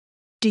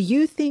Do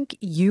you think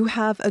you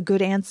have a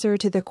good answer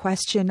to the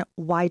question,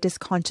 why does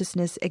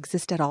consciousness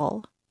exist at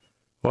all?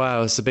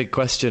 Wow, it's a big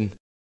question.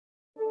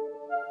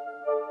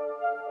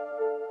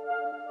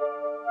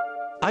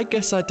 I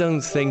guess I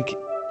don't think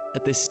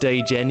at this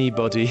stage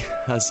anybody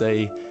has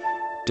a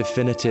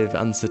definitive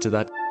answer to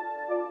that.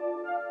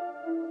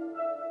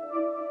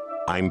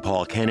 I'm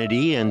Paul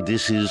Kennedy, and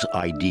this is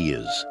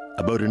Ideas,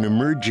 about an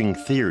emerging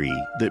theory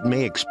that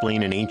may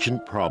explain an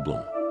ancient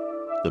problem,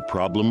 the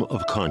problem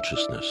of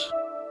consciousness.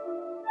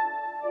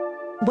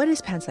 What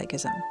is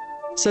panpsychism?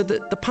 So the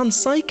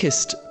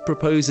panpsychist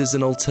proposes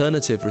an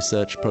alternative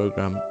research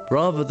program.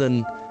 Rather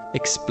than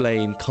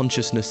explain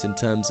consciousness in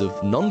terms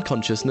of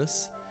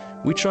non-consciousness,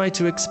 we try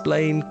to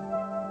explain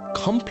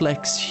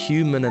complex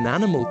human and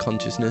animal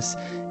consciousness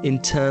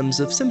in terms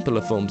of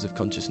simpler forms of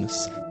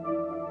consciousness.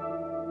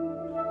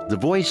 The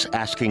voice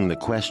asking the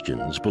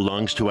questions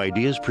belongs to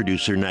Ideas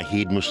producer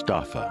Naheed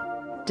Mustafa.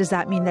 Does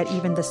that mean that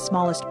even the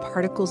smallest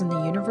particles in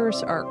the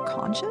universe are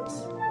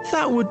conscious?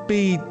 That would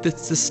be the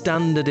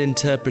standard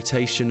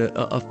interpretation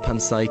of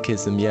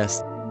panpsychism,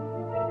 yes.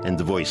 And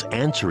the voice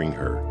answering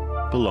her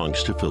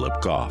belongs to Philip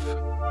Goff.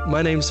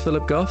 My name's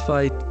Philip Goff.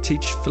 I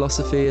teach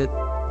philosophy at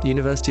the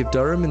University of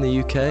Durham in the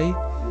UK,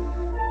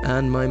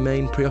 and my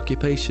main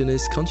preoccupation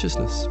is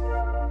consciousness.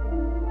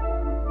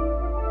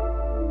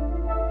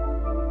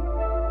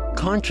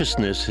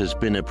 Consciousness has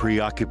been a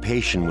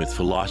preoccupation with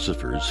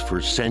philosophers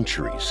for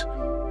centuries.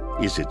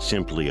 Is it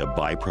simply a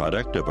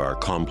byproduct of our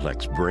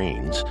complex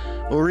brains,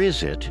 or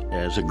is it,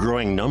 as a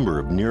growing number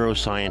of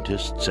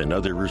neuroscientists and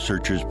other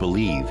researchers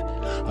believe,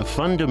 a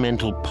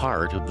fundamental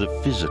part of the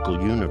physical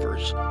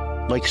universe,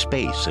 like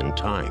space and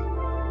time?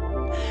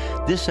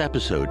 This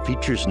episode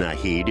features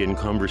Naheed in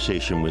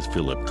conversation with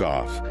Philip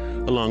Goff,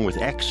 along with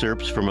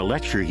excerpts from a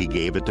lecture he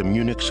gave at the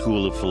Munich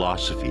School of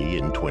Philosophy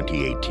in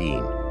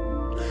 2018.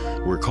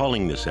 We're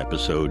calling this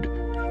episode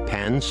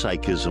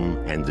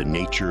Panpsychism and the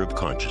Nature of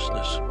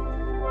Consciousness.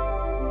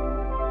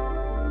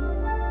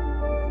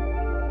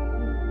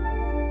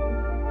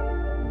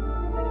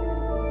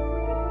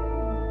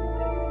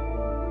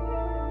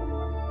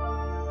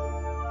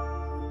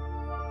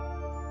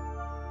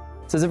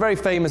 So there's a very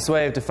famous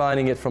way of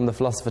defining it from the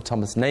philosopher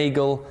Thomas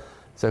Nagel.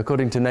 So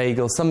according to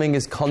Nagel, something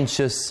is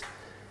conscious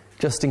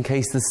just in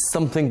case there's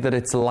something that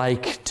it's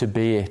like to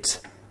be it.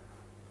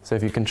 So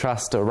if you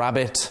contrast a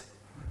rabbit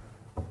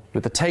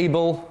with a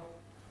table,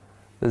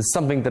 there's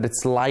something that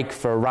it's like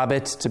for a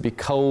rabbit to be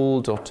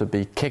cold or to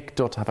be kicked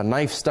or to have a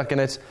knife stuck in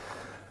it.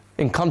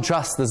 In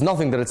contrast, there's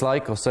nothing that it's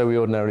like, or so we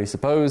ordinarily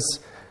suppose,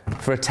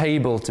 for a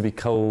table to be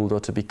cold or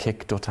to be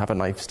kicked or to have a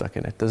knife stuck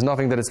in it. There's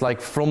nothing that it's like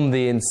from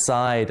the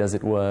inside, as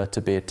it were, to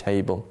be a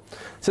table.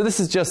 So this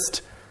is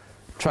just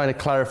trying to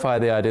clarify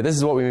the idea. This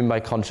is what we mean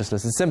by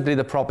consciousness. It's simply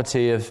the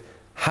property of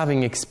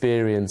having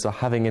experience or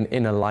having an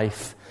inner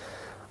life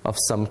of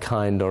some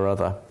kind or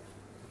other.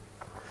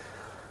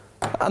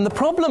 And the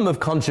problem of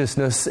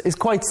consciousness is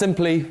quite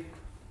simply,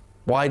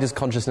 why does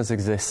consciousness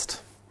exist?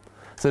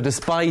 So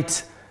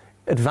despite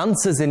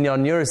advances in our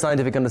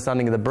neuroscientific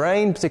understanding of the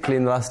brain, particularly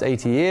in the last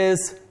 80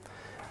 years,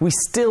 we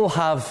still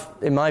have,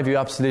 in my view,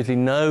 absolutely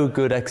no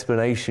good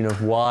explanation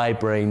of why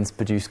brains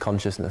produce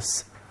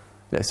consciousness.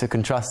 So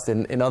contrast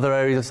in other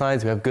areas of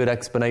science, we have good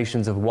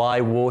explanations of why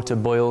water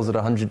boils at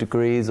 100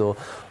 degrees or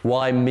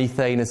why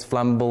methane is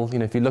flammable.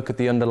 If you look at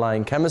the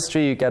underlying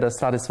chemistry, you get a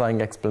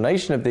satisfying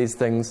explanation of these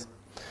things.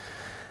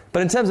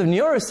 But in terms of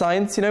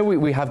neuroscience,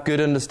 we have good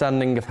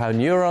understanding of how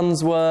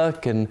neurons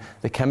work and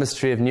the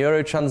chemistry of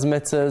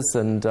neurotransmitters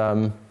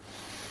and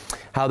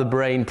how the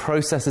brain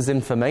processes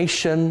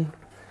information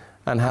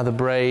and how the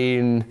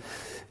brain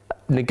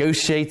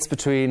negotiates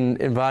between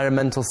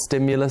environmental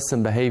stimulus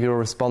and behavioral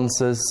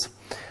responses.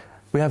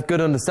 We have good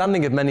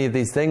understanding of many of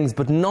these things,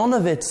 but none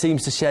of it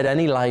seems to shed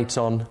any light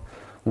on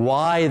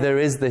why there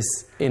is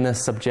this inner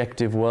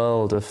subjective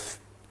world of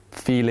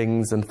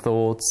feelings and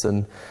thoughts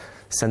and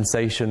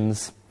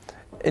sensations.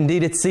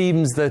 Indeed, it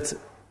seems that,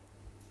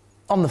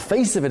 on the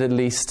face of it at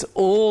least,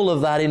 all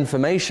of that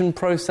information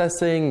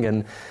processing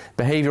and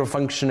behavioral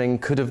functioning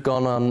could have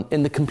gone on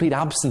in the complete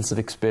absence of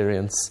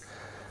experience.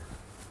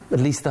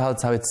 At least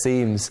that's how it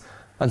seems.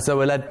 And so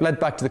we're led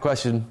back to the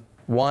question,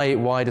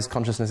 why does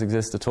consciousness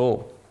exist at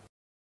all?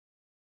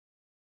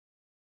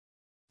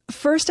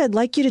 First, I'd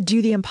like you to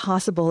do the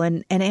impossible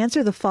and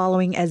answer the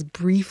following as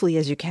briefly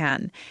as you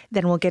can.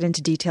 Then we'll get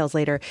into details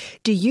later.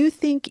 Do you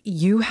think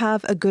you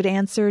have a good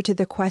answer to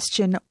the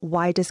question,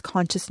 why does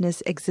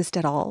consciousness exist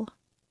at all?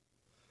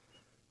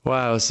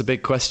 Wow, it's a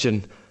big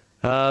question.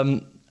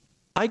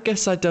 I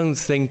guess I don't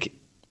think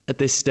at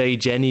this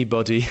stage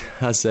anybody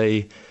has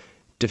a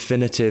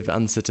definitive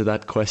answer to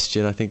that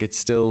question. I think it's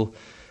still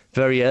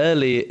very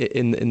early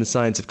in the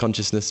science of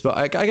consciousness. But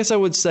I guess I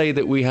would say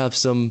that we have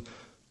some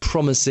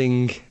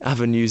promising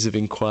avenues of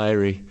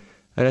inquiry.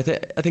 And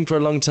I think for a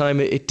long time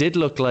it did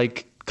look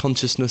like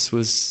consciousness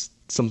was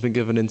something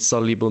of an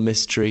insoluble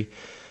mystery.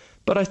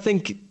 But I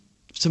think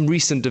some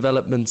recent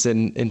developments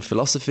in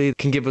philosophy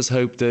can give us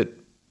hope that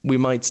we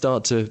might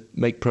start to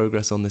make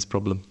progress on this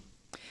problem.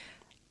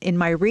 In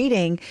my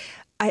reading,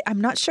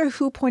 I'm not sure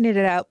who pointed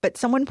it out, but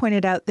someone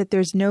pointed out that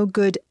there's no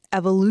good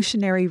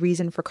evolutionary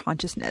reason for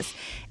consciousness.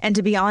 And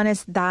to be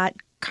honest, that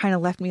kind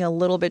of left me a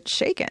little bit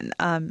shaken.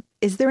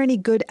 Is there any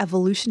good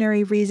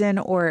evolutionary reason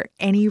or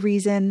any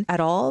reason at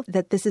all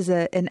that this is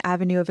an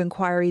avenue of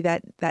inquiry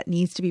that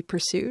needs to be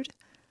pursued?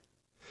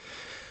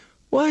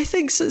 Well, I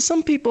think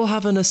some people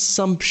have an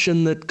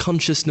assumption that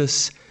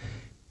consciousness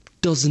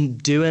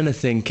doesn't do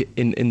anything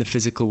in the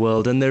physical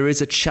world, and there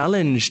is a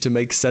challenge to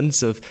make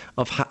sense of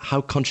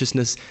how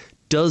consciousness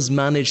does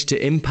manage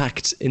to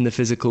impact in the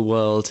physical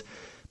world.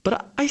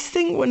 But I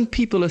think when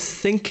people are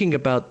thinking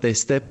about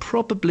this, they're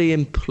probably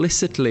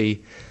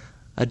implicitly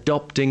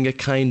adopting a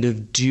kind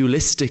of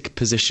dualistic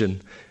position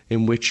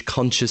in which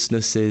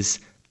consciousness is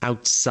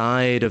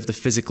outside of the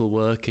physical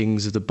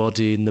workings of the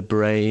body and the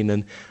brain.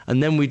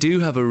 And then we do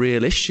have a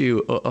real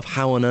issue of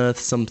how on earth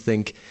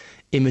something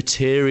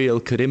immaterial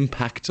could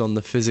impact on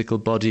the physical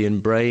body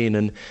and brain.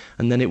 And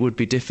then it would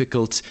be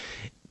difficult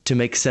to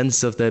make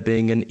sense of there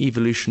being an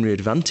evolutionary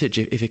advantage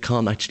if it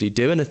can't actually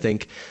do anything.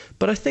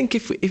 But I think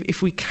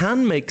if we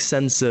can make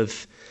sense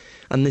of,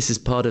 and this is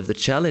part of the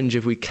challenge,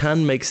 if we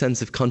can make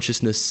sense of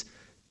consciousness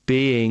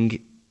being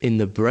in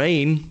the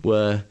brain,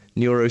 where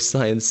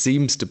neuroscience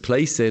seems to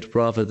place it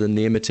rather than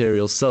the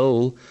immaterial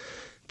soul,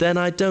 then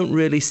I don't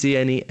really see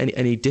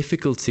any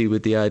difficulty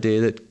with the idea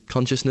that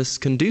consciousness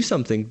can do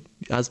something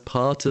as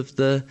part of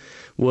the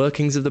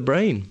workings of the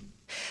brain.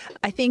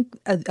 I think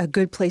a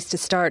good place to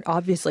start,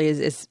 obviously,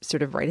 is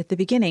sort of right at the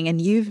beginning.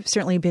 And you've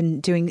certainly been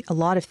doing a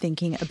lot of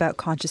thinking about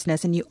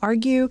consciousness, and you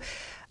argue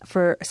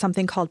for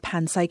something called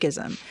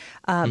panpsychism.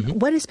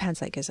 What is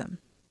panpsychism?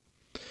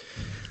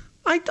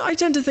 I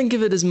tend to think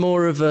of it as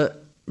more of a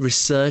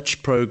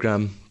research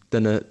program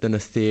than a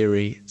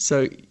theory.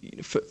 So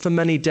for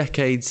many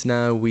decades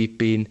now, we've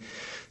been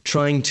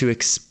trying to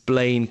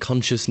explain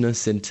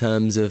consciousness in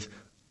terms of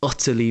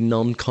utterly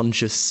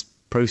non-conscious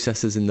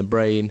processes in the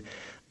brain.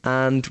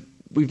 And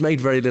we've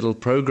made very little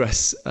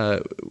progress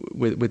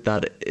with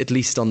that, at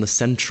least on the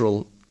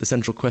central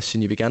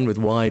question you began with: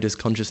 why does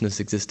consciousness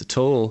exist at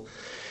all?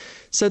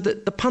 So the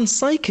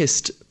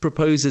panpsychist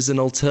proposes an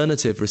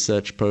alternative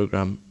research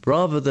program.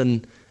 Rather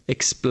than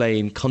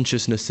explain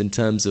consciousness in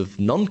terms of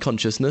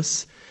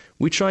non-consciousness,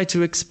 we try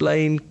to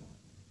explain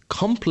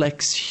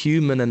complex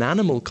human and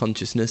animal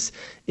consciousness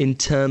in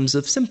terms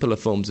of simpler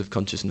forms of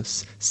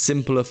consciousness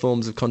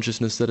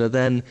that are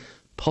then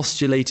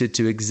postulated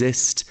to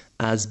exist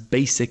as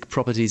basic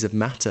properties of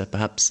matter,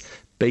 perhaps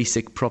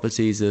basic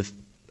properties of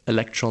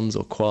electrons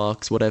or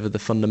quarks, whatever the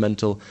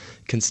fundamental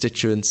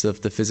constituents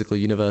of the physical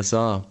universe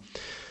are.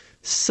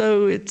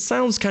 So it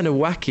sounds kind of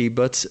wacky,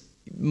 but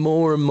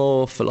more and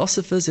more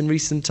philosophers in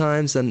recent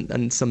times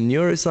and some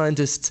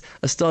neuroscientists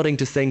are starting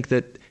to think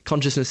that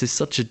consciousness is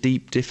such a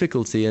deep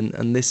difficulty,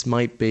 and this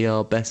might be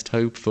our best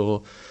hope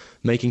for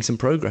making some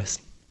progress.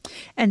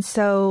 And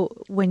so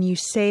when you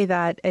say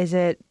that, is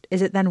it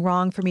then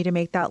wrong for me to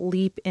make that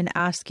leap in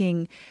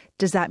asking,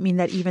 does that mean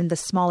that even the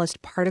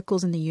smallest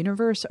particles in the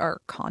universe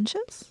are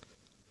conscious?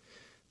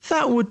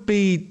 That would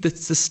be the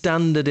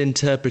standard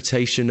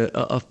interpretation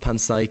of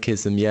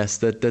panpsychism, yes,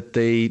 that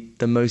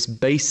the most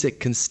basic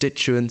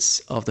constituents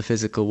of the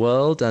physical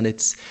world, and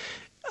it's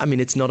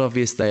not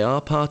obvious they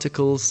are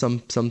particles. Some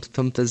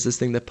physicists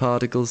think they're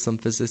particles, some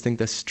physicists think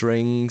they're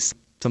strings,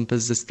 some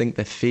physicists think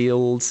they're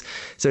fields.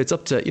 So it's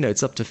up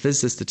to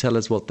physicists to tell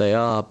us what they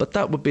are. But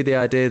that would be the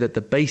idea that the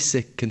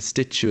basic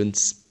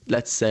constituents,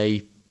 let's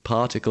say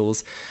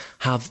particles,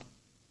 have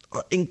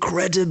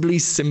incredibly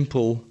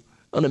simple,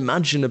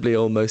 unimaginably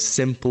almost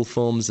simple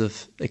forms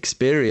of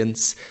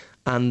experience,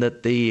 and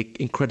that the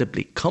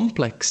incredibly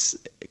complex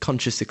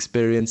conscious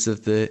experience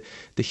of the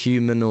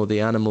human or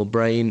the animal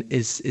brain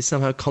is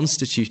somehow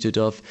constituted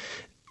of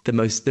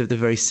the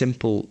very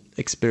simple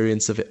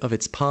experience of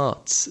its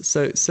parts.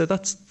 So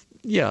that's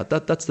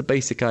the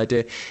basic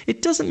idea.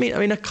 It doesn't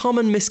mean, a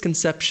common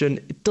misconception,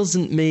 it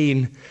doesn't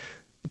mean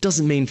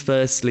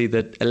firstly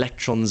that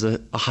electrons are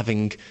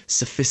having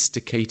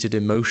sophisticated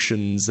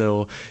emotions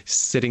or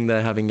sitting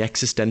there having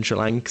existential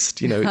angst.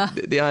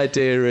 The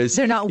idea is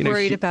they're not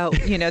worried about,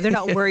 they're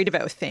not worried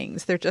about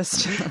things. They're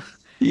just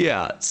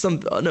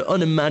some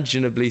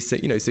unimaginably,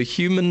 so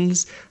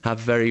humans have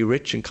very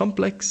rich and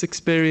complex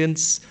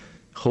experience.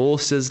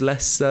 Horses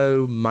less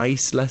so,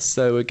 mice less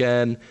so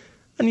again.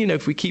 And,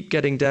 if we keep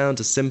getting down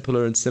to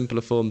simpler and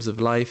simpler forms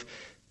of life,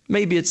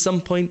 maybe at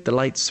some point the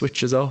light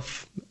switches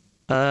off.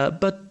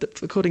 But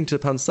according to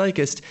the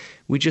panpsychist,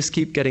 we just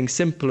keep getting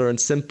simpler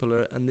and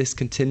simpler, and this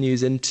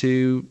continues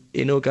into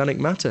inorganic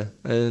matter.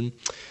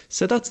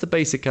 So that's the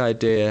basic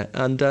idea.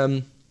 And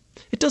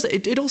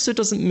it also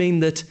doesn't mean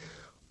that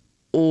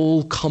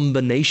all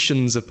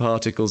combinations of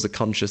particles are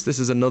conscious. This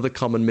is another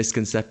common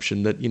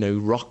misconception, that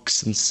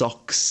rocks and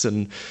socks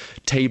and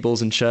tables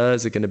and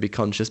chairs are going to be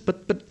conscious.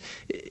 But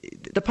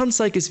the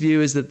panpsychist view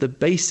is that the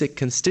basic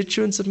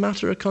constituents of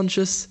matter are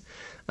conscious,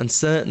 and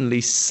certainly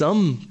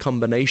some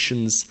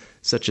combinations,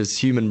 such as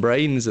human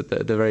brains at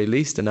the very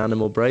least, and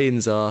animal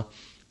brains are.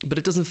 But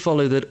it doesn't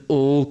follow that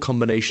all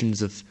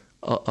combinations of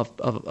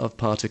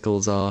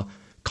particles are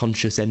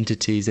conscious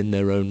entities in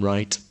their own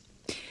right.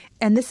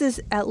 And this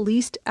is at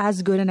least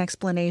as good an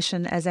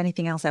explanation as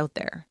anything else out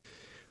there.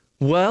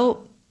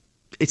 Well,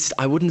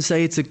 I wouldn't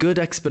say it's a good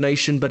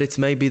explanation, but it's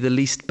maybe the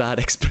least bad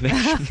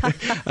explanation.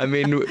 I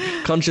mean,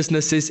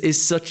 consciousness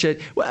is such a...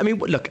 Well, I mean,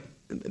 look,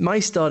 my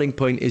starting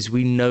point is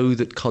we know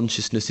that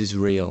consciousness is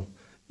real.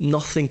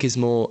 Nothing is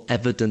more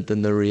evident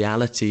than the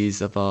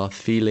realities of our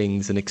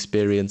feelings and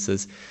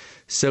experiences.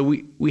 So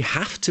we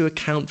have to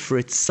account for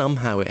it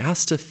somehow. It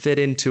has to fit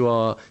into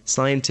our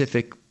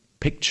scientific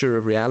picture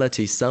of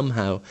reality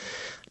somehow.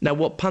 Now,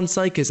 what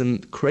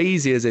panpsychism,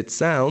 crazy as it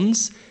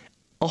sounds,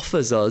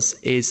 offers us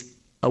is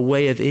a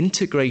way of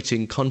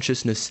integrating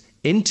consciousness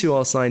into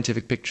our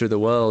scientific picture of the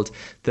world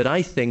that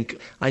I think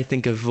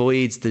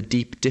avoids the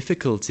deep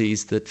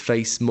difficulties that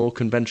face more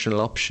conventional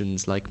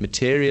options like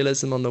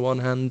materialism on the one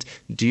hand,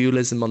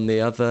 dualism on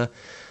the other.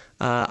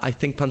 I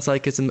think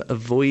panpsychism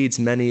avoids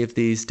many of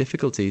these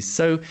difficulties.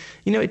 So,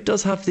 it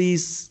does have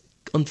these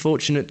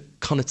unfortunate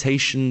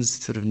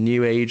connotations, sort of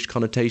new age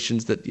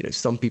connotations that,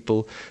 some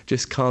people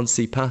just can't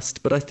see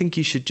past. But I think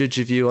you should judge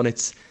a view on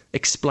its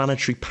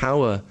explanatory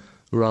power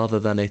rather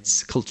than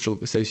its cultural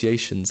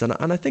associations. And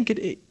I think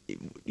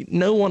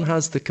no one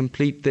has the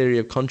complete theory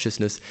of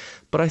consciousness,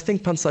 but I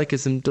think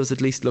panpsychism does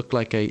at least look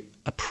like a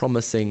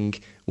promising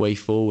way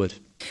forward.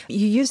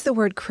 You use the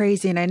word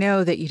crazy, and I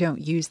know that you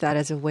don't use that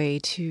as a way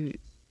to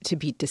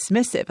be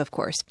dismissive, of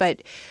course,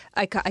 but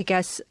I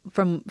guess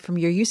from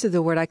your use of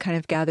the word, I kind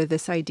of gather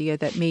this idea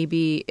that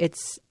maybe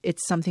it's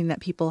something that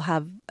people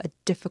have a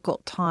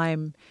difficult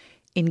time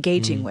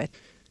engaging with.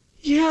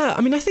 Yeah,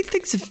 I mean, I think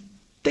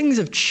things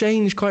have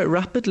changed quite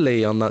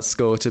rapidly on that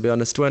score, to be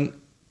honest.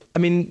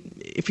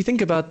 If you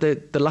think about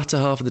the latter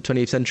half of the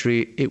 20th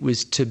century, it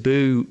was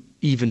taboo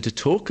even to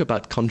talk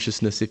about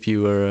consciousness if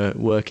you were a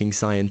working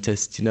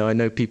scientist. I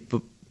know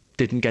people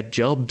didn't get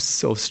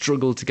jobs or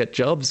struggled to get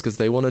jobs because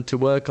they wanted to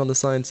work on the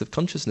science of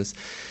consciousness.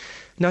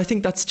 Now, I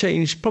think that's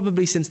changed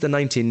probably since the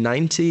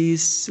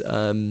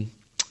 1990s,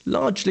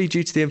 largely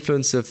due to the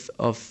influence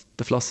of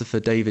the philosopher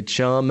David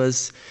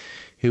Chalmers,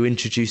 who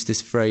introduced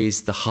this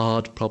phrase, the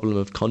hard problem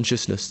of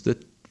consciousness,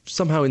 that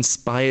somehow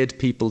inspired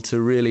people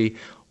to really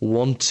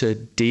want to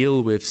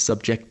deal with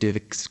subjective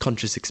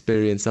conscious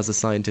experience as a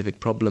scientific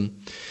problem.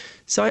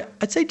 So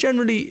I'd say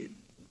generally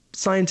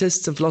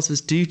scientists and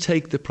philosophers do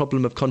take the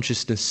problem of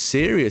consciousness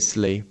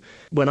seriously.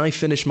 When I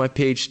finished my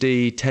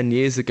PhD 10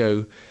 years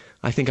ago,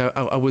 I think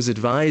I was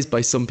advised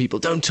by some people,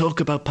 don't talk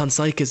about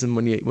panpsychism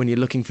when you're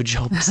looking for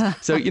jobs.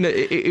 So,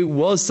 it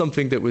was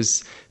something that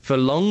was for a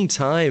long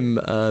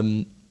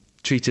time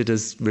treated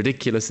as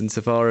ridiculous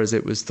insofar as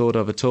it was thought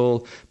of at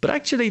all. But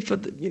actually, for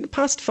the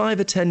past 5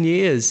 or 10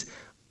 years,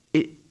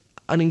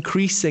 an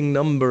increasing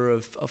number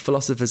of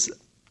philosophers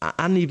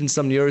and even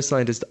some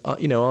neuroscientists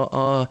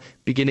are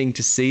beginning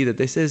to see that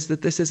this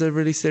is a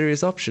really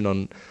serious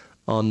option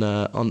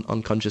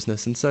on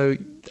consciousness. And so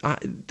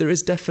there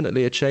is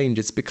definitely a change.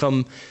 It's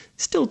become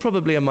still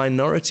probably a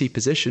minority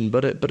position,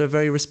 but a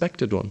very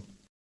respected one.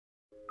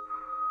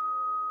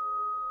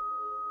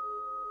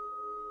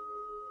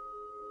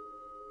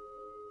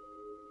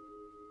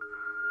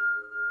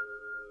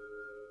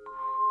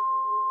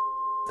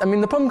 I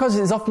mean, the problem of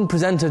consciousness is often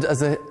presented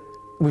as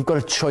we've got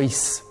a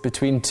choice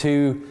between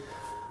two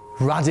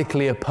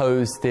radically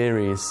opposed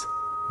theories.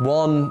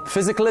 One,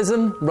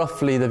 physicalism,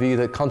 roughly the view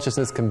that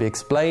consciousness can be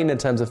explained in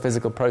terms of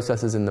physical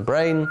processes in the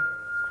brain.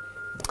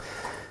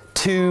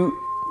 Two,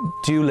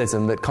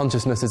 dualism, that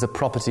consciousness is a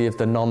property of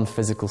the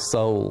non-physical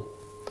soul.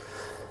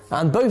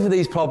 And both of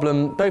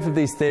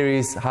these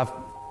theories have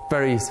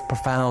very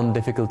profound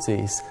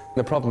difficulties.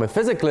 The problem with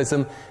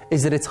physicalism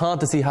is that it's hard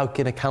to see how it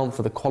can account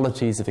for the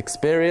qualities of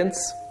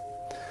experience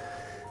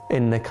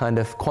in the kind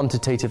of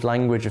quantitative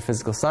language of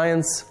physical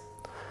science.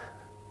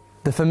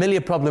 The familiar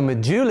problem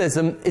with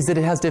dualism is that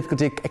it has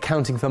difficulty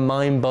accounting for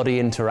mind-body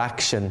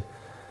interaction.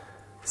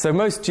 So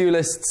most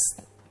dualists,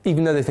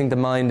 even though they think the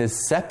mind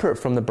is separate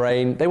from the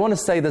brain, they want to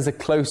say there's a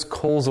close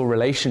causal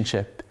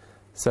relationship.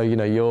 So,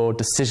 your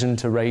decision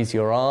to raise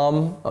your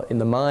arm in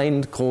the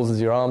mind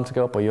causes your arm to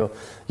go up, or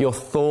your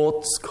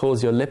thoughts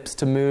cause your lips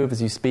to move as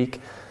you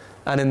speak.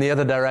 And in the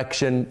other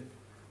direction,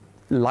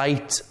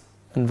 light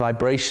and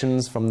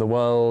vibrations from the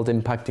world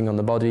impacting on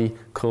the body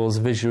cause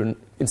visual,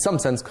 in some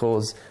sense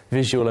cause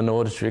visual and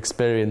auditory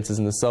experiences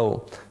in the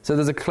soul. So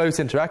there's a close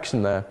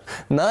interaction there.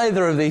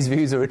 Neither of these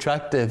views are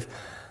attractive,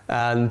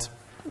 and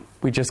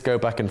we just go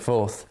back and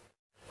forth.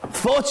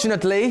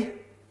 Fortunately,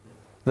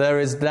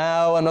 there is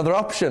now another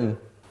option.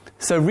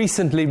 So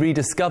recently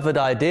rediscovered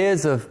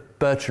ideas of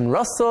Bertrand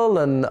Russell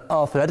and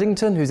Arthur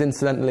Eddington, who's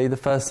incidentally the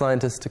first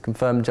scientist to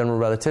confirm general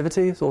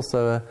relativity, is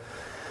also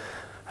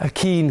a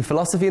keen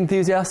philosophy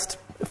enthusiast,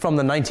 from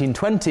the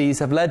 1920s,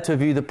 have led to a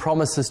view that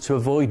promises to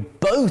avoid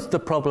both the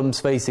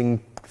problems facing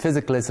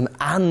physicalism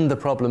and the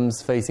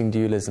problems facing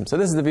dualism. So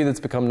this is the view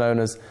that's become known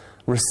as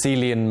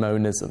Russellian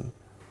monism.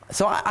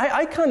 So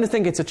I kind of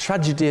think it's a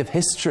tragedy of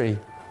history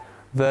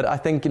that I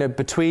think,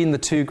 between the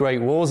two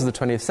great wars of the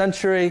 20th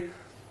century,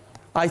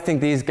 I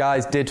think these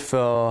guys did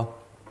for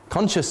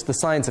the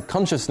science of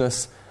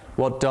consciousness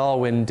what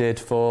Darwin did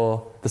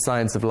for the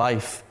science of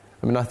life.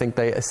 I mean, I think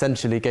they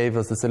essentially gave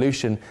us the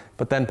solution.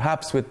 But then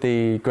perhaps with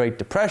the Great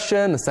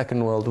Depression, the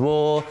Second World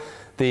War,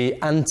 the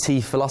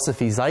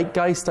anti-philosophy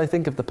zeitgeist, I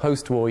think, of the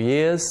post-war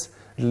years,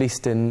 at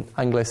least in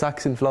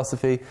Anglo-Saxon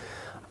philosophy,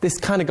 this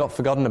kind of got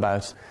forgotten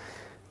about.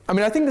 I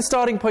mean, I think the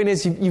starting point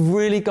is you've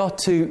really got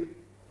to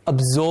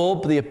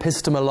absorb the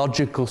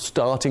epistemological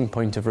starting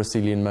point of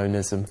Russellian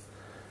monism,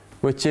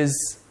 which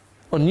is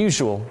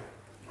unusual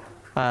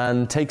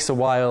and takes a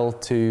while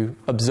to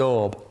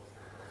absorb.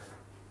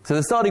 So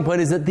the starting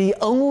point is that the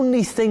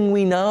only thing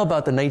we know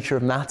about the nature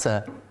of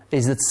matter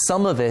is that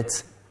some of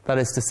it, that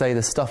is to say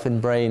the stuff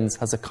in brains,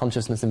 has a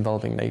consciousness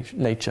involving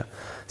nature.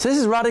 So this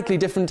is radically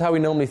different to how we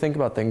normally think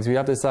about things. We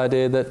have this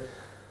idea that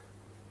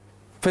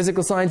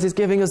physical science is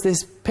giving us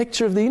this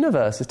picture of the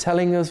universe, it's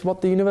telling us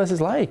what the universe is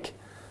like.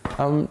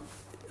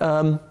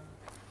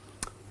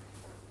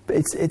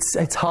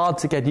 It's hard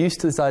to get used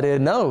to this idea.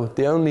 No,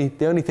 the only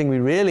thing we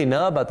really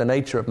know about the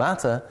nature of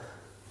matter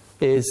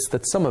is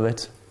that some of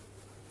it,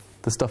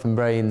 the stuff in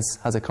brains,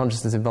 has a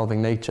consciousness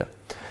involving nature.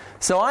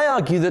 So I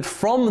argue that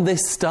from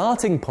this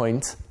starting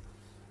point,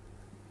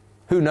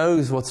 who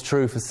knows what's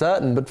true for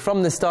certain, but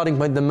from this starting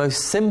point, the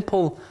most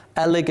simple,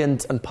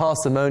 elegant, and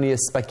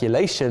parsimonious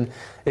speculation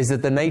is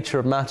that the nature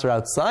of matter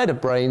outside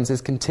of brains is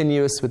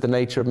continuous with the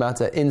nature of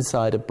matter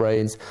inside of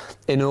brains,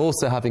 in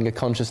also having a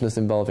consciousness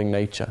involving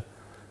nature.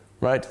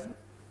 Right?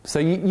 So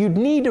you'd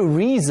need a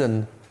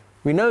reason.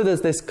 We know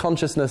there's this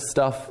consciousness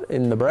stuff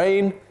in the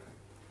brain.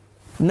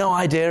 No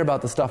idea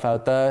about the stuff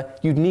out there.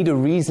 You'd need a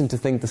reason to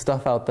think the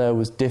stuff out there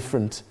was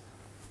different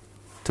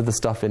to the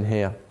stuff in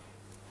here.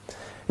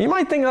 You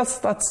might think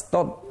that's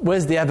not,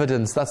 where's the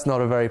evidence? That's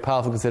not a very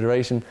powerful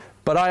consideration.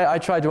 But I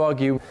try to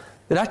argue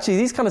that actually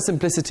these kind of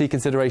simplicity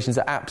considerations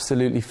are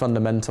absolutely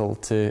fundamental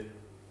to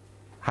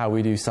how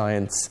we do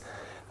science.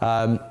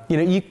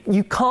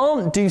 You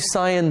can't do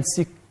science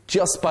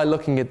just by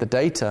looking at the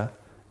data,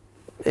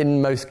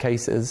 in most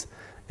cases,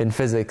 in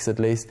physics at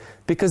least,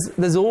 because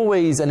there's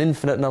always an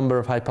infinite number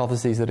of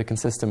hypotheses that are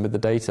consistent with the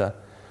data.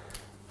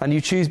 And you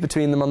choose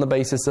between them on the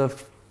basis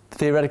of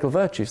theoretical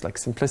virtues like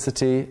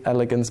simplicity,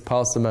 elegance,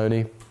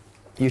 parsimony.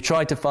 You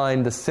try to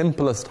find the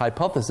simplest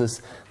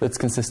hypothesis that's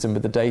consistent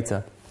with the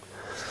data.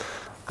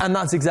 And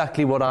that's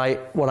exactly what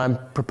I'm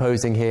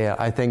proposing here.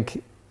 I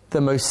think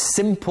the most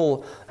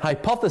simple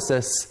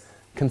hypothesis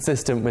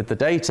consistent with the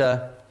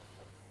data,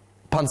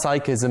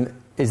 panpsychism,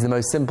 is the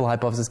most simple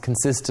hypothesis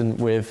consistent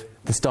with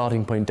the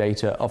starting point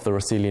data of the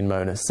Russellian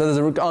monist. So there's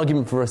an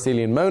argument for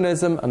Russellian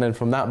monism, and then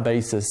from that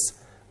basis,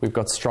 we've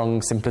got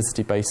strong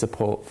simplicity-based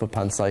support for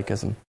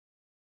panpsychism.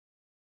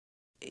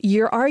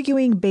 You're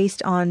arguing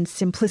based on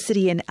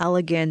simplicity and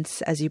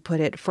elegance, as you put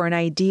it, for an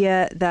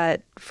idea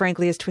that,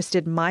 frankly, has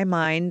twisted my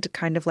mind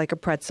kind of like a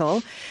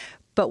pretzel.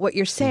 But what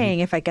you're saying,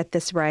 if I get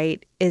this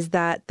right, is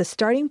that the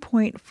starting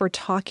point for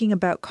talking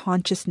about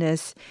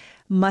consciousness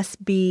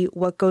must be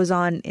what goes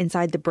on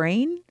inside the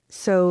brain.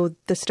 So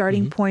the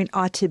starting point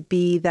ought to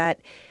be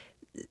that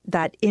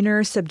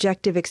inner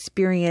subjective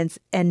experience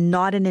and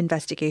not an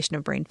investigation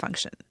of brain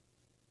function.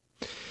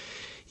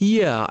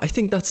 Yeah, I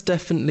think that's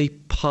definitely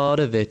part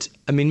of it.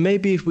 I mean,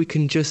 maybe if we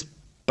can just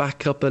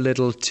back up a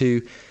little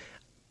to,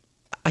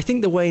 I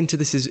think the way into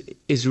this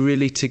is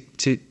really to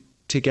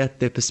get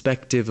the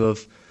perspective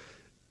of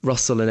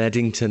Russell and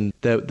Eddington,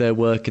 their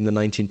work in the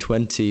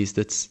 1920s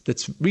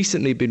that's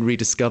recently been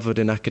rediscovered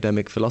in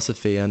academic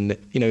philosophy, and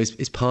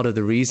is part of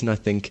the reason I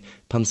think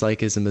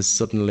panpsychism has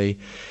suddenly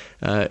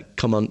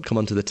come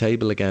onto the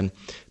table again.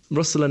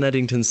 Russell and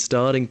Eddington's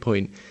starting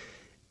point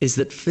is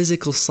that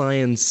physical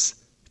science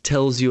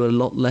tells you a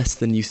lot less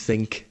than you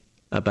think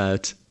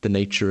about the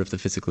nature of the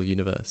physical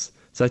universe.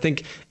 So I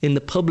think in the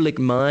public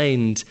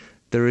mind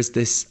there is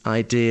this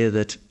idea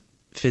that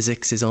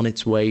physics is on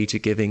its way to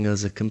giving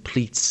us a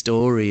complete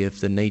story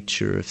of the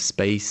nature of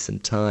space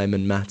and time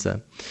and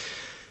matter.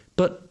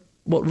 But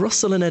what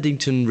Russell and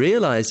Eddington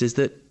realized is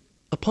that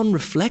upon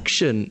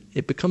reflection,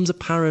 it becomes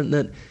apparent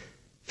that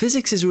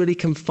physics is really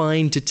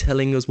confined to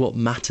telling us what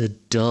matter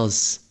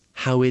does,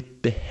 how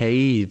it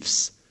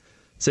behaves.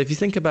 So if you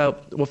think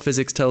about what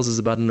physics tells us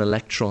about an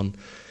electron,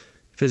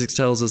 physics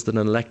tells us that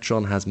an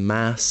electron has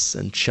mass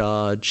and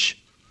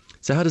charge.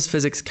 So how does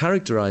physics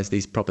characterize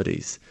these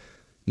properties?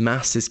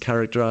 Mass is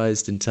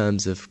characterized in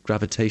terms of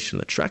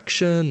gravitational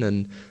attraction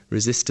and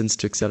resistance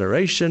to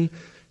acceleration.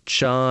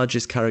 Charge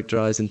is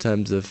characterized in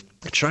terms of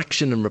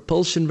attraction and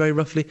repulsion, very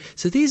roughly.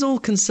 So these all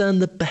concern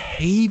the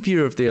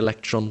behavior of the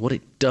electron, what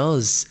it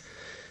does.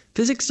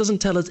 Physics doesn't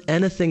tell us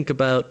anything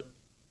about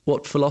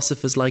what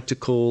philosophers like to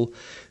call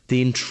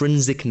the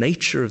intrinsic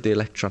nature of the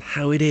electron,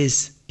 how it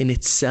is in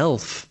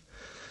itself.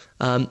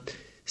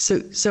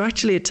 So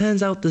actually it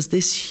turns out there's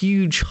this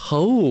huge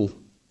hole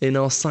in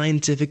our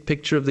scientific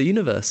picture of the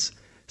universe.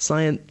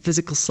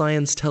 Physical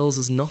science tells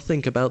us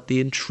nothing about the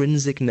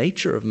intrinsic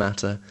nature of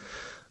matter.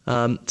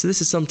 So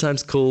this is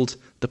sometimes called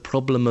the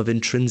problem of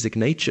intrinsic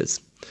natures.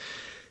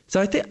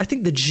 So I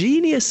think the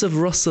genius of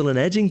Russell and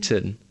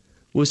Eddington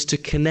was to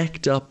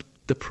connect up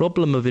the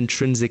problem of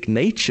intrinsic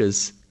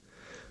natures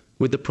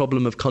with the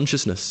problem of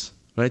consciousness,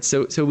 right?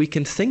 So we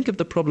can think of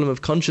the problem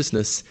of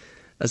consciousness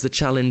as the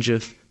challenge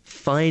of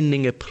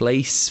finding a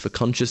place for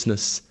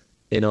consciousness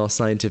in our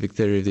scientific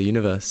theory of the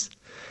universe.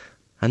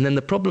 And then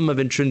the problem of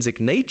intrinsic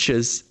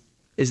natures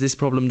is this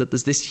problem that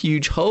there's this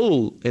huge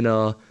hole in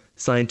our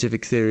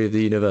scientific theory of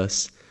the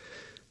universe.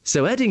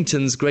 So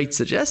Eddington's great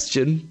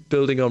suggestion,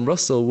 building on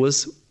Russell,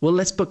 was, well,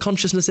 let's put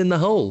consciousness in the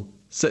hole.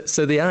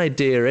 So the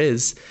idea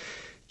is,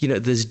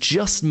 there's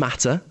just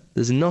matter.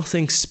 There's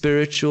nothing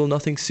spiritual,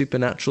 nothing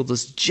supernatural.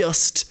 There's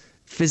just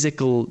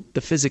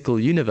the physical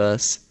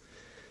universe.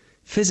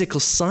 Physical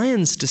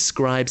science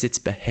describes its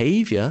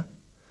behavior,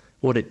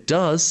 what it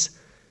does,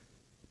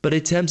 but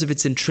in terms of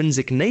its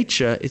intrinsic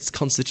nature, it's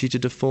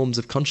constituted of forms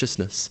of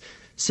consciousness.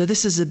 So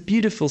this is a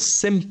beautiful,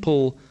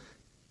 simple,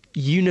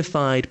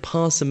 unified,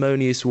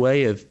 parsimonious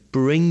way of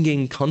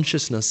bringing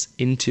consciousness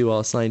into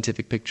our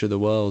scientific picture of the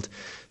world.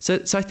 So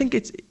I think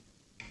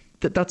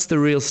that's the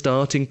real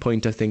starting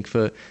point, I think,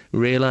 for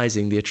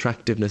realizing the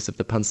attractiveness of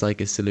the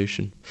panpsychist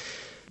solution.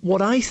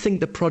 What I think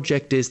the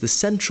project is, the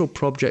central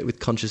project with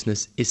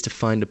consciousness, is to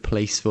find a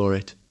place for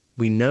it.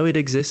 We know it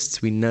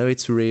exists, we know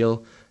it's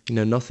real.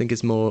 Nothing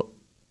is more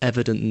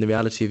evident than the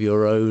reality of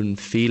your own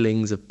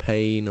feelings of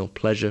pain or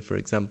pleasure, for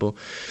example.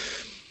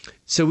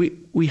 So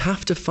we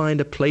have to find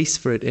a place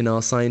for it in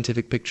our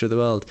scientific picture of the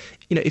world.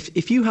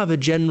 If you have a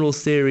general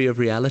theory of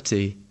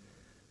reality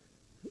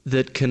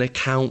that can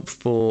account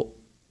for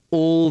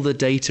all the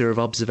data of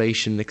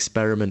observation and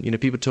experiment,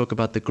 people talk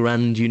about the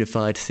grand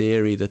unified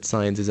theory that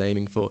science is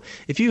aiming for.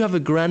 If you have a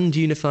grand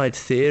unified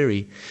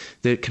theory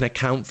that can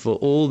account for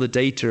all the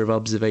data of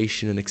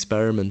observation and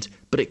experiment,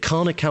 but it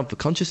can't account for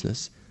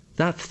consciousness,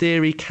 that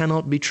theory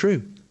cannot be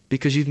true,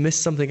 because you've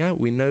missed something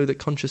out. We know that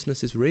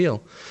consciousness is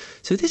real.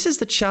 So this is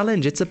the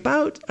challenge. It's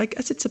about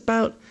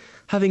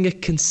having a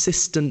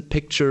consistent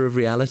picture of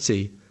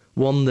reality,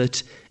 one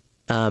that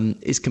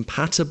is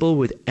compatible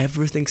with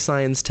everything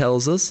science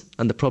tells us.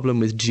 And the problem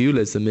with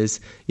dualism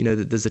is,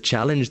 that there's a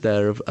challenge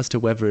there as to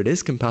whether it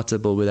is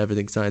compatible with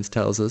everything science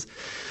tells us,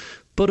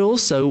 but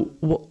also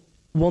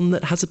one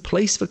that has a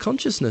place for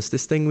consciousness,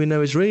 this thing we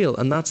know is real.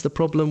 And that's the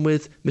problem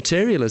with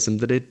materialism,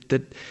 that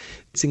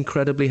it's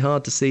incredibly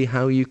hard to see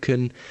how you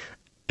can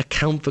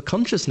account for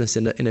consciousness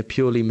in a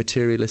purely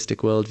materialistic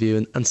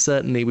worldview. And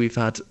certainly we've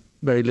had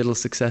very little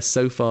success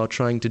so far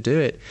trying to do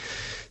it.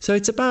 So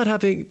it's about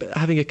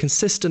having a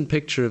consistent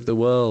picture of the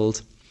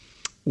world,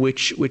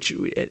 which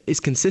is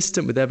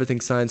consistent with everything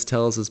science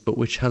tells us, but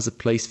which has a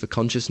place for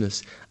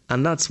consciousness.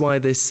 And that's why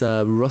this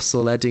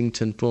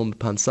Russell-Eddington form of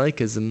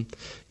panpsychism,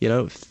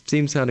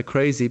 seems kind of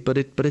crazy, but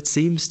it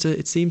seems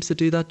to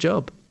do that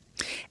job.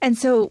 And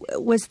so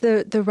was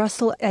the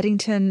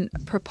Russell-Eddington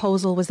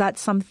proposal, was that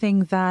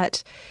something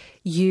that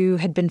you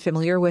had been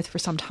familiar with for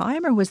some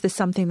time, or was this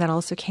something that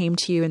also came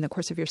to you in the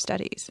course of your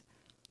studies?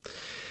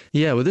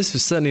 Yeah, well, this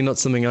was certainly not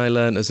something I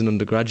learned as an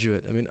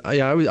undergraduate. I mean,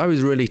 I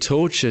was really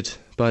tortured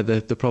by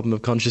the problem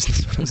of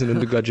consciousness when I was an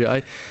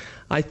undergraduate.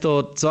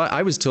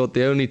 I was taught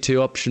the only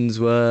two options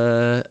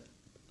were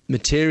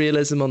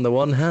materialism on the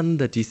one hand,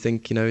 that you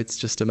think, it's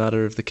just a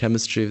matter of the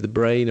chemistry of the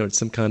brain, or it's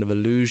some kind of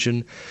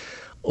illusion,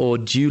 or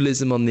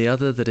dualism on the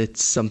other, that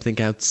it's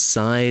something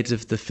outside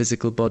of the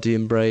physical body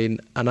and brain.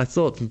 And I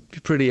thought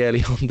pretty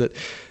early on that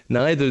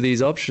neither of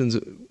these options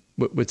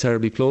were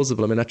terribly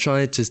plausible. I mean, I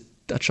tried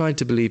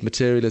to believe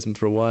materialism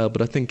for a while,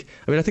 but I think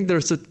there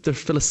are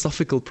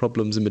philosophical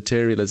problems in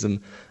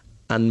materialism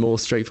and more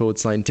straightforward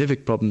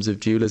scientific problems of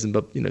dualism.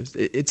 But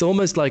it's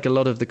almost like a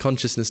lot of the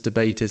consciousness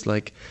debate is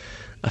like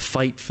a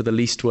fight for the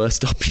least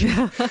worst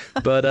option.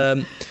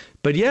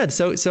 But yeah,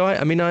 so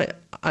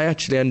I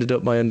actually ended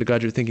up my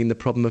undergraduate thinking the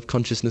problem of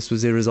consciousness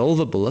was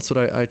irresolvable. That's what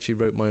I actually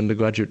wrote my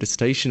undergraduate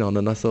dissertation on,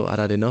 and I thought I'd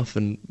had enough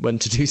and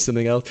went to do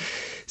something else.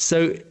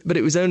 But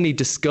it was only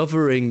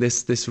discovering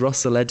this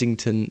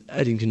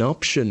Russell-Eddington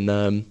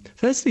option,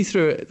 firstly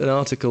through an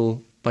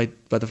article by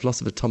the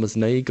philosopher Thomas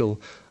Nagel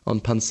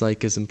on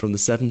panpsychism from the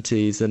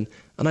 70s, and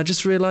I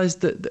just realised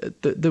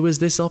that there was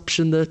this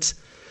option that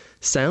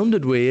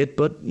sounded weird,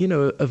 but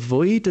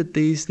avoided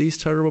these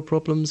terrible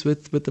problems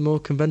with the more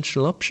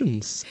conventional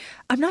options.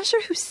 I'm not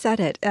sure who said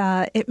it.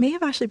 It may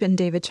have actually been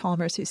David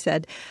Chalmers who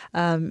said,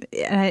 and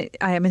I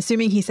am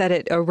assuming he said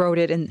it or wrote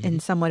it in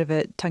somewhat of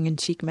a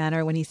tongue-in-cheek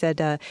manner when he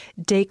said,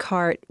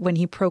 Descartes, when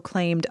he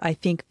proclaimed, "I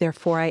think,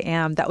 therefore I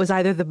am," that was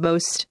either the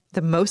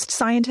most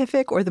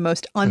scientific or the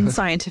most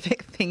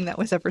unscientific thing that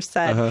was ever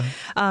said.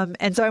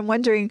 And so I'm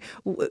wondering,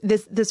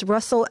 this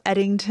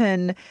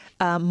Russell-Eddington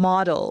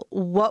model,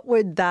 what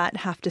would that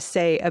have to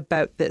say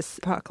about this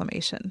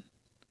proclamation?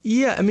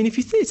 Yeah, I mean,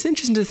 it's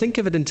interesting to think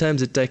of it in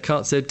terms of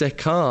Descartes. So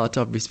Descartes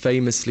obviously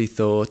famously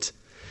thought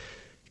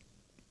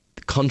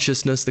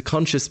consciousness, the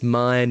conscious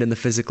mind and the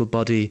physical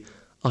body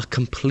are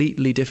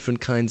completely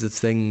different kinds of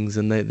things.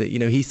 And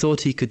he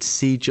thought he could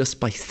see just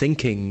by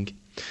thinking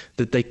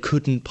that they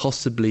couldn't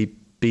possibly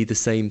be the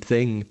same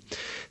thing.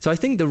 So I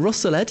think the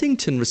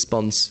Russell-Eddington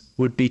response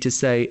would be to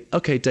say,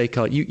 okay,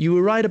 Descartes, you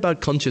were right about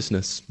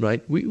consciousness,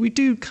 right? We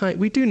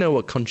do know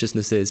what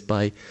consciousness is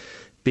by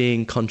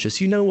being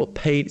conscious. You know what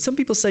pain... Some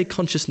people say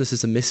consciousness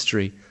is a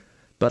mystery,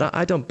 but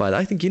I don't buy that.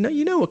 I think you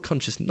know what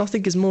consciousness...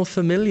 Nothing is more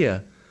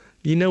familiar.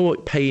 You know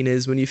what pain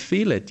is when you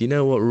feel it. You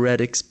know what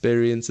red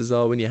experiences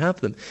are when you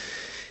have them.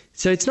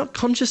 So it's not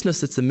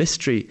consciousness that's the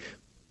mystery.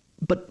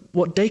 But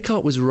what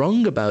Descartes was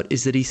wrong about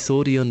is that he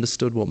thought he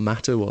understood what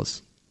matter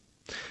was.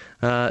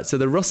 So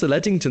the Russell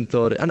Eddington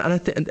thought, and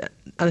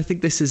I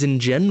think this is in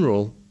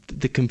general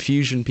the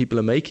confusion people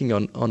are making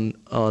on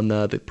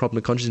the problem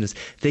of consciousness.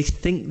 They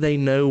think they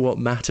know what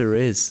matter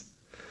is.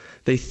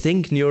 They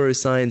think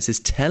neuroscience is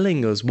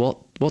telling us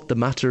what the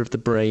matter of the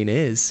brain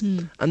is.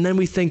 And then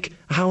we think,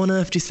 how on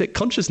earth do you fit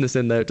consciousness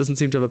in there? It doesn't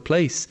seem to have a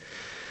place.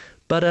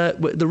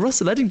 But the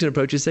Russell Eddington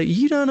approach is say,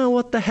 you don't know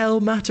what the hell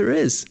matter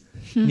is.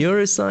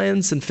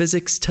 Neuroscience and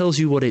physics tells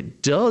you what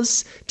it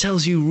does,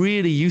 tells you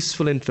really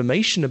useful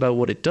information about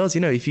what it does.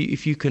 You know, if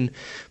you can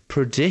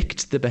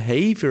predict the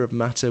behavior of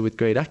matter with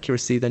great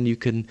accuracy, then you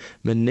can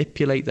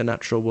manipulate the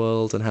natural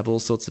world and have all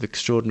sorts of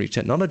extraordinary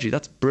technology.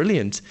 That's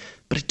brilliant.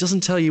 But it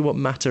doesn't tell you what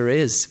matter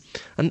is.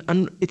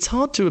 And it's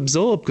hard to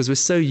absorb because we're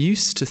so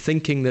used to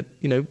thinking that,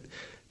 you know,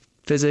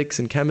 physics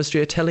and chemistry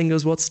are telling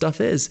us what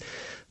stuff is.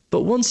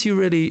 But once you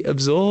really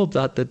absorb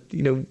that,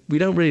 you know, we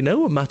don't really know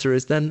what matter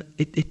is, then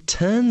it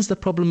turns the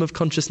problem of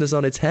consciousness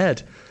on its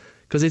head.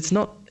 Because it's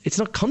not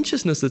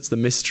consciousness that's the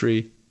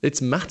mystery.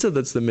 It's matter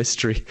that's the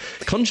mystery.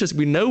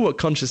 We know what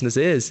consciousness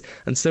is.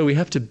 And so we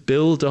have to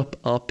build up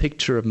our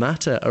picture of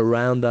matter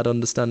around that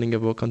understanding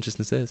of what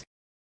consciousness is.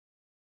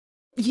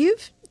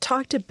 You've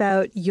talked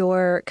about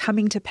your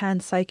coming to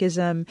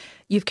panpsychism.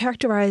 You've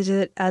characterized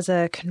it as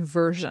a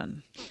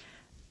conversion.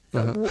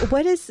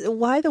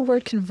 Why the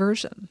word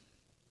conversion?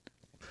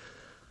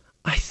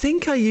 I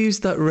think I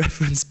used that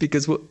reference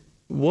because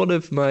one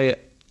of my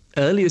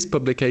earliest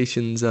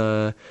publications,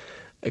 a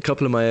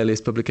couple of my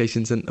earliest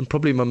publications, and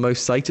probably my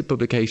most cited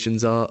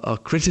publications are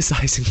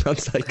criticizing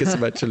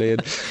panpsychism, actually.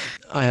 And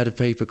I had a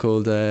paper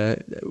called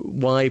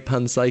 "Why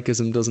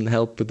Panpsychism Doesn't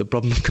Help with the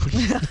Problem of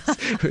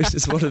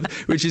Consciousness,"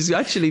 which has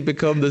actually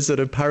become the sort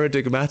of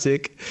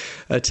paradigmatic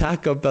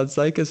attack on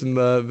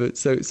panpsychism.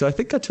 So I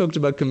think I talked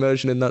about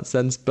conversion in that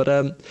sense. But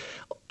I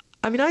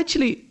mean, I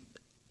actually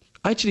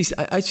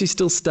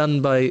still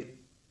stand by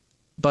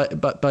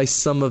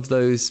some of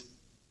those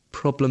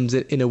problems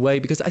in a way,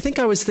 because I think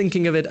I was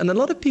thinking of it, and a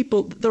lot of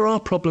people, there are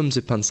problems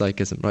with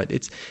panpsychism, right?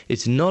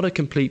 It's not a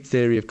complete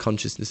theory of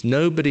consciousness.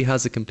 Nobody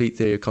has a complete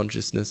theory of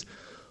consciousness.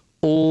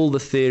 All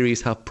the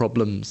theories have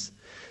problems.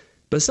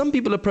 But some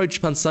people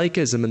approach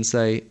panpsychism and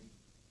say,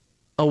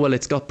 oh, well,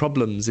 it's got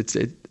problems,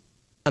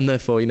 and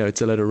therefore, you know,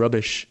 it's a load of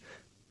rubbish.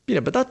 You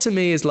know, but that to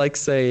me is like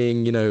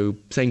saying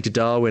to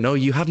Darwin, oh,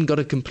 you haven't got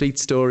a complete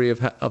story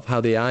of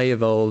how the eye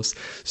evolves,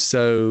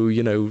 so,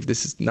 you know,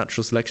 this is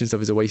natural selection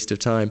stuff is a waste of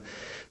time.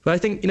 But I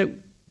think, you know,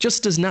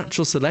 just as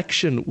natural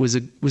selection was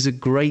a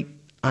great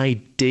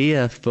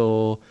idea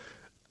for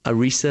a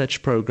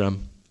research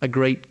program, a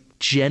great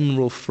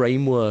general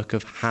framework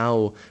of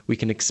how we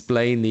can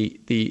explain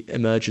the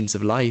emergence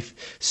of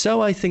life,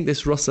 so I think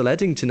this Russell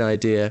Eddington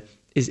idea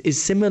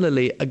is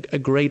similarly a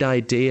great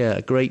idea,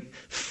 a great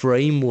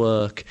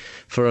framework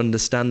for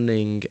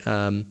understanding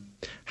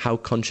how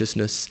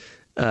consciousness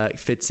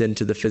fits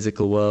into the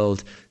physical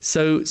world.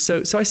 So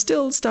I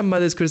still stand by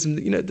this criticism,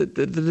 you know, that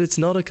it's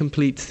not a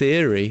complete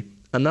theory,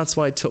 and that's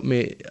why it took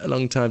me a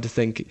long time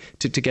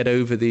to get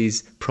over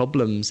these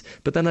problems.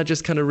 But then I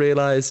just kind of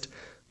realized,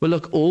 well,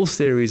 look, all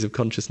theories of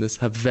consciousness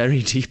have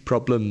very deep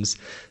problems.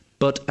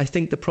 But I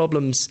think the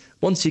problems,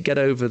 once you get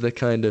over the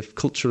kind of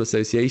cultural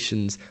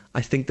associations, I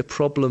think the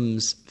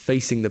problems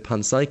facing the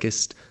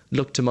panpsychist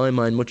look, to my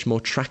mind, much more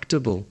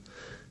tractable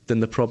than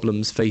the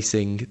problems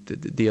facing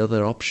the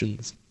other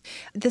options.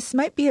 This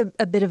might be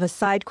a bit of a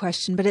side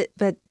question, but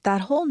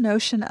that whole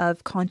notion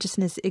of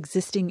consciousness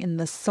existing in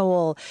the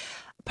soul,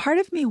 part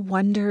of me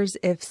wonders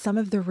if some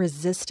of the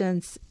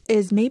resistance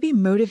is maybe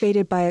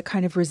motivated by a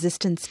kind of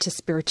resistance to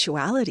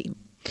spirituality.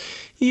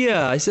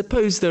 Yeah, I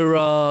suppose there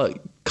are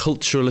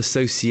cultural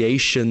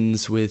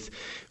associations with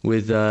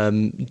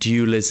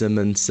dualism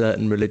and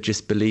certain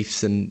religious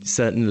beliefs, and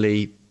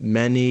certainly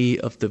many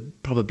of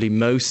probably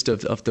most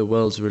of the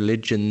world's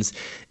religions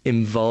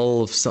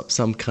involve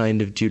some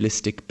kind of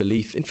dualistic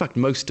belief. In fact,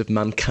 most of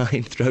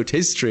mankind throughout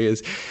history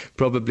has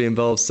probably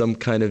involved some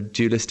kind of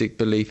dualistic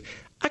belief.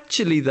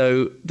 Actually,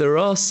 though, there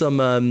are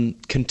some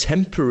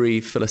contemporary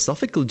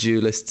philosophical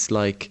dualists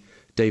like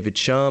David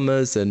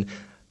Chalmers and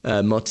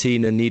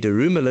Martina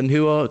Niederrümelin,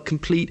 who are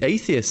complete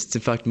atheists.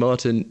 In fact,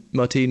 Martina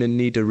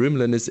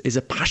Niederrümelin is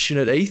a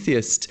passionate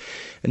atheist,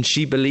 and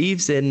she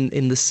believes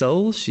in the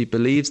soul. She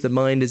believes the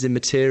mind is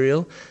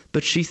immaterial,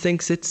 but she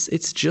thinks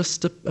it's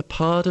just a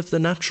part of the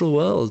natural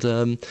world,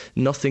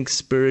 nothing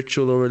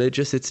spiritual or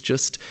religious. It's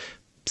just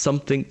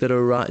something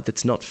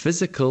that's not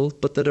physical,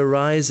 but that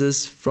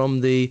arises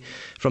from the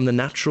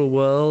natural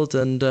world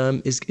and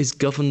is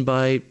governed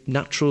by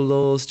natural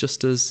laws,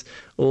 just as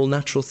all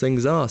natural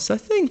things are. So I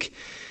think,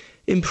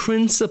 in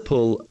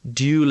principle,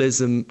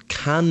 dualism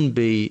can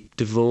be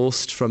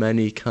divorced from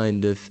any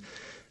kind of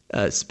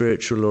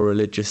spiritual or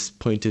religious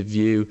point of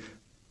view.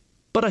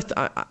 But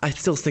I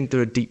still think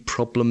there are deep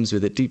problems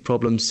with it, deep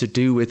problems to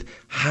do with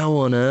how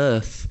on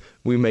earth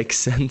we make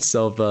sense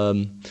of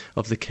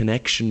the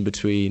connection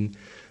between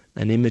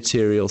an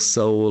immaterial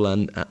soul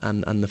and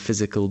the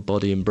physical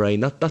body and brain.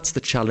 That's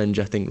the challenge,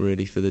 I think,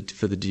 really for the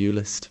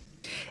dualist.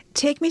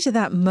 Take me to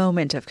that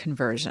moment of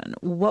conversion.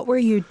 What were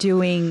you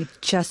doing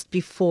just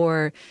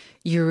before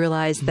you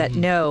realized that,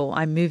 no,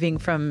 I'm moving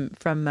from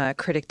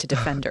critic to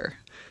defender?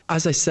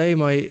 As I say,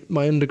 my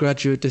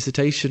undergraduate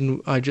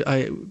dissertation,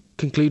 I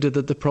concluded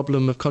that the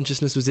problem of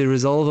consciousness was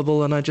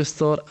irresolvable, and I just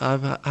thought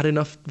I've had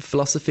enough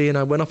philosophy, and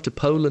I went off to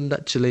Poland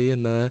actually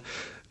and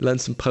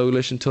learned some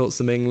Polish and taught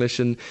some English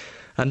and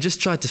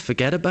just tried to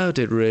forget about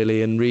it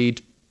really and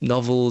read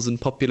novels and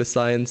popular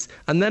science.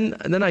 And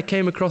then I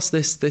came across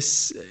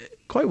this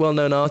quite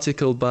well-known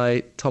article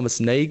by Thomas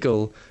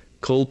Nagel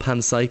called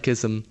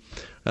Panpsychism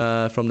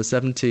from the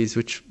 70s,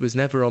 which was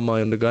never on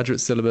my undergraduate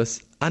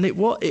syllabus. And it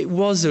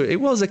was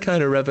a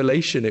kind of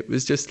revelation. It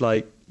was just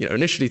like,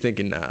 initially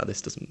thinking,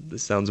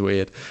 this sounds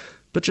weird,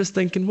 but just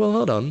thinking, well,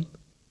 hold on,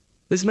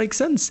 this makes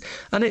sense.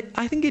 And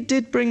I think it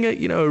did bring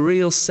a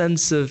real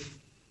sense of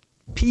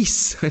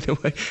peace, in a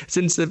way,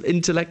 sense of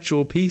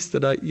intellectual peace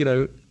that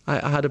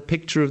I had a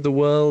picture of the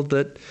world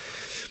that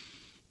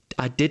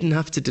I didn't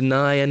have to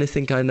deny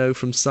anything I know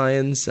from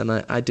science, and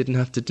I didn't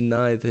have to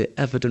deny the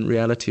evident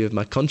reality of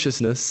my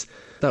consciousness.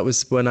 That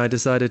was when I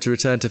decided to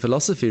return to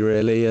philosophy,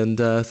 really, and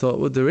thought,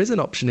 well, there is an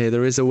option here,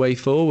 there is a way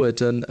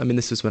forward. And I mean,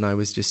 this was when I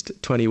was just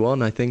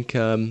 21, I think,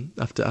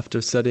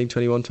 after studying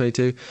 21,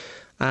 22.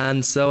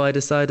 And so I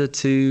decided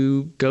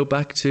to go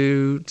back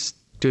to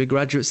doing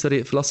graduate study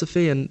at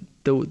philosophy, and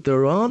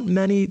there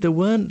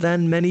weren't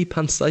then many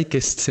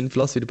panpsychists in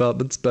philosophy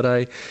departments,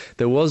 but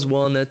there was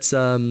one at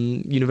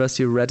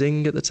University of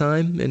Reading at the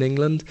time in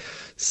England.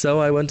 So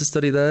I went to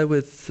study there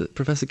with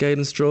Professor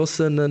Gaydon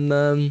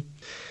Strawson,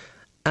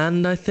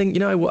 and I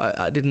think,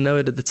 I didn't know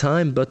it at the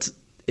time, but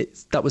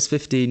that was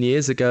 15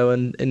 years ago,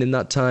 and in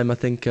that time, I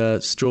think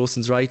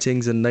Strawson's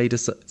writings and later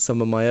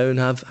some of my own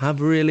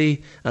have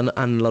really, and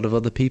a lot of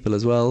other people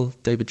as well,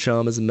 David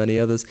Chalmers and many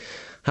others,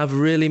 have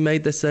really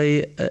made this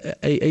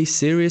a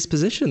serious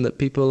position that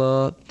people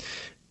are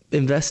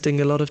investing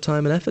a lot of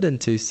time and effort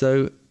into.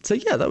 So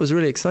yeah, that was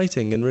really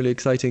exciting, and really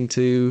exciting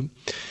to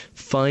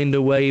find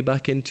a way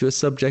back into a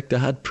subject I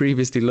had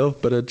previously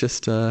loved, but had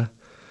just got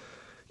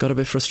a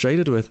bit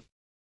frustrated with.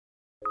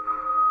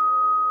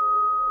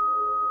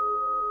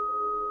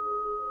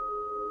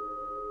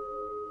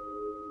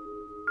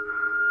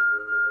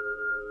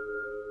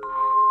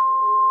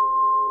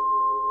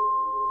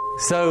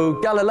 So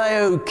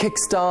Galileo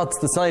kickstarts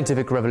the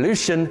scientific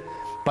revolution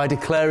by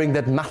declaring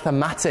that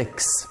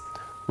mathematics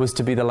was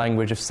to be the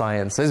language of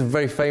science. There's a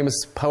very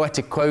famous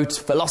poetic quote,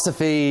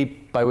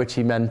 philosophy, by which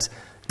he meant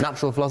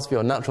natural philosophy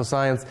or natural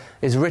science,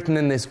 is written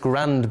in this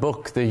grand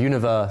book, the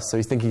universe. So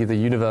he's thinking of the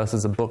universe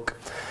as a book,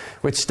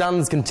 which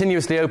stands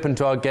continuously open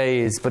to our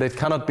gaze, but it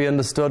cannot be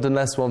understood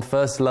unless one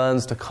first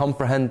learns to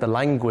comprehend the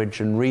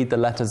language and read the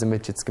letters in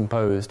which it's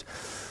composed.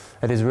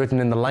 It is written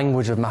in the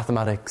language of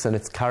mathematics, and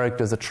its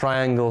characters are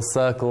triangles,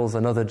 circles,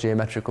 and other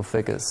geometrical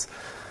figures,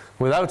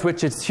 without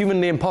which it's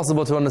humanly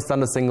impossible to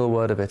understand a single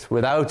word of it.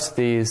 Without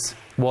these,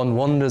 one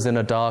wanders in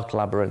a dark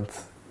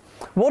labyrinth.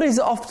 What is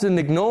often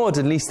ignored,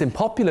 at least in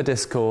popular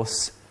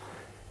discourse,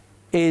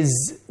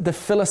 is the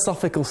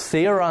philosophical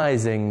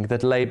theorizing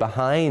that lay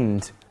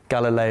behind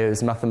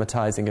Galileo's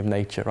mathematizing of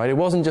nature, right? It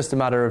wasn't just a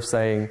matter of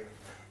saying,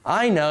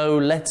 I know,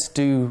 let's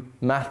do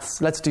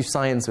maths, let's do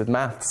science with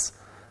maths,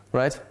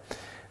 right?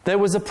 There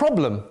was a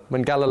problem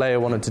when Galileo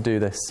wanted to do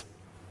this.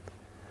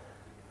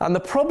 And the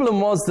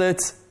problem was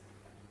that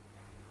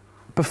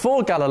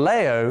before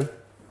Galileo,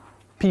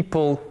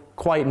 people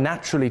quite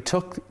naturally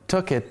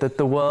took it that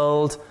the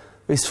world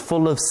is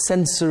full of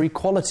sensory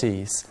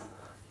qualities.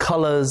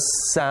 Colours,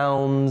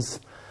 sounds,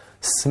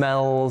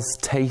 smells,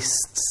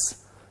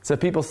 tastes. So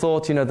people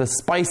thought, the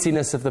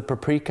spiciness of the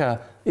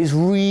paprika is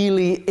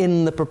really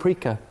in the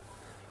paprika.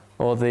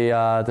 Or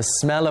the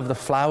smell of the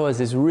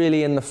flowers is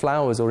really in the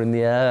flowers or in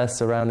the air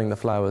surrounding the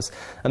flowers.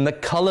 And the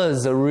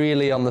colours are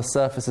really on the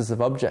surfaces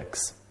of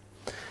objects.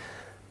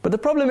 But the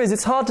problem is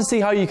it's hard to see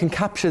how you can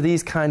capture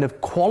these kind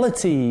of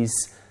qualities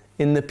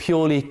in the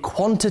purely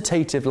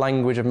quantitative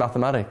language of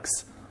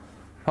mathematics.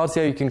 Hard to see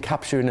how you can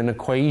capture in an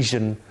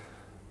equation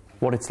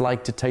what it's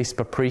like to taste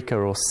paprika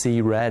or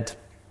see red.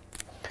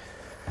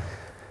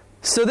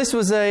 So this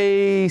was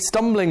a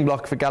stumbling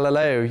block for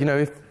Galileo.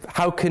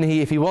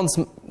 If he wants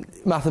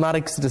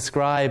mathematics to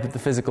describe the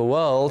physical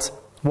world,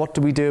 what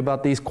do we do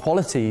about these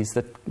qualities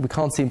that we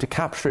can't seem to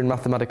capture in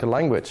mathematical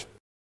language?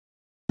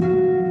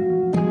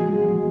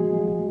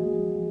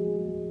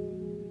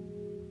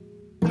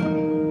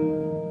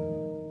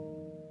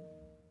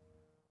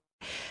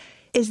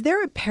 Is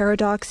there a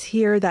paradox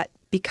here that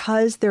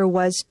because there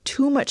was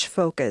too much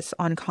focus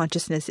on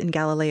consciousness in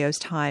Galileo's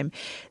time,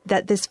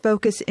 that this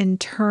focus in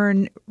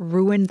turn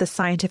ruined the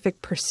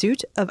scientific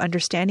pursuit of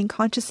understanding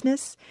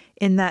consciousness,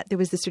 in that there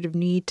was this sort of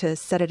need to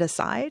set it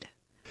aside?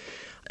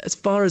 As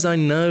far as I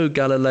know,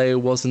 Galileo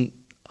wasn't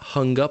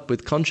hung up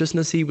with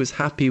consciousness. He was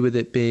happy with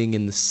it being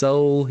in the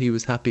soul. He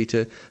was happy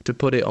to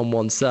put it on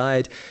one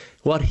side.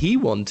 What he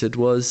wanted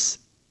was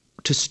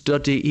to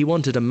study. He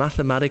wanted a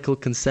mathematical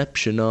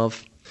conception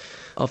of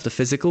the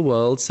physical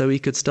world, so he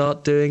could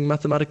start doing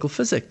mathematical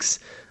physics.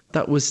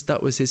 That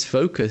was his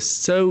focus.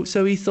 So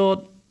he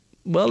thought,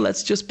 well,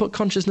 let's just put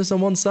consciousness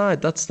on one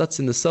side. That's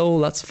in the soul.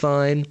 That's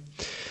fine.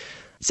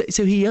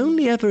 So he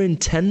only ever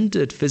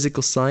intended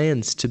physical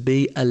science to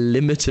be a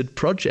limited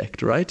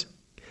project, right?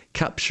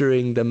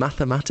 Capturing the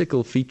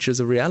mathematical features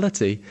of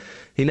reality.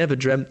 He never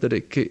dreamt that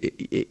it could,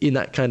 in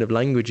that kind of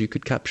language, you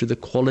could capture the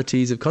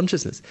qualities of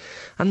consciousness.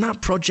 And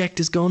that project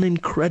has gone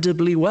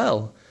incredibly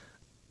well.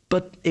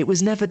 But it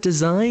was never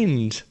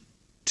designed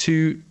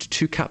to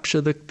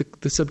capture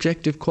the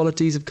subjective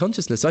qualities of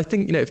consciousness. I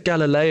think, if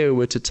Galileo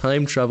were to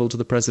time travel to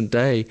the present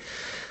day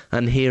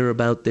and hear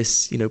about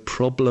this,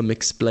 problem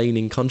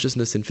explaining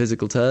consciousness in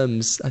physical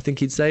terms, I think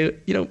he'd say,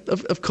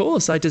 of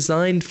course, I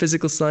designed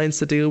physical science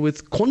to deal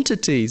with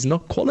quantities,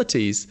 not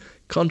qualities.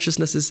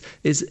 Consciousness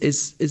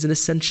is an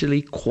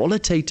essentially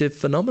qualitative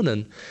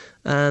phenomenon,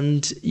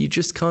 and you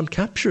just can't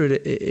capture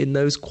it in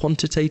those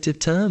quantitative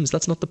terms.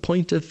 That's not the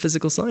point of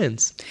physical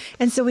science.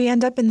 And so we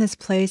end up in this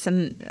place,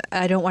 and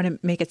I don't want to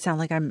make it sound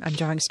like I'm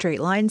drawing straight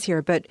lines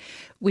here, but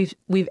we've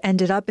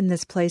ended up in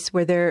this place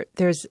where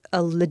there's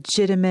a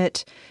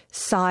legitimate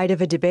side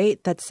of a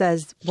debate that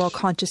says, well,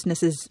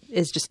 consciousness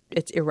is just,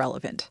 it's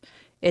irrelevant.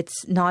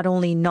 It's not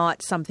only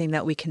not something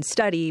that we can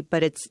study,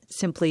 but it's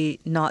simply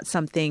not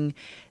something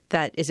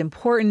that is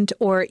important,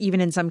 or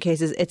even in some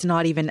cases, it's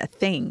not even a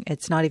thing.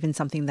 It's not even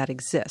something that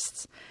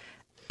exists.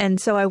 And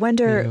so I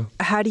wonder,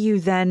 how do you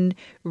then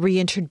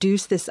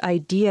reintroduce this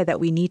idea that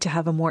we need to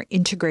have a more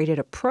integrated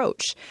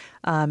approach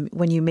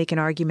when you make an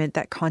argument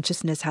that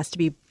consciousness has to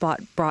be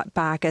brought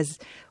back as,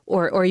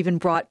 or even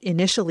brought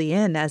initially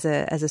in as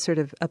a sort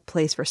of a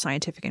place for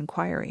scientific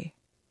inquiry?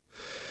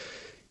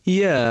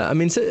 Yeah,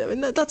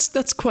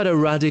 that's quite a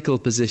radical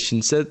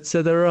position. So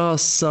there are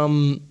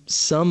some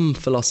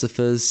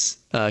philosophers,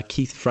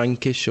 Keith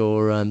Frankish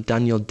or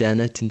Daniel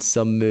Dennett in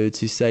some moods,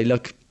 who say,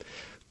 look,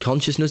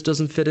 consciousness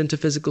doesn't fit into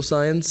physical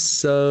science,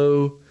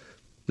 so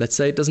let's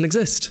say it doesn't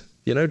exist.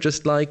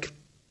 Just like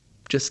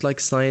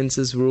science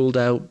has ruled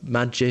out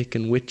magic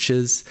and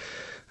witches,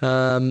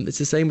 it's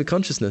the same with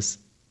consciousness.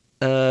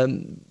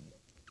 That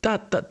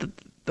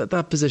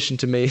position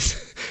to me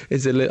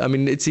is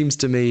it seems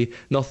to me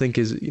nothing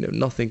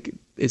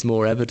is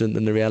more evident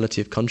than the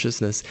reality of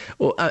consciousness.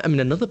 Or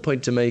another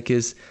point to make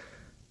is,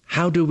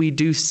 how do we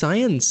do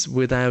science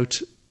without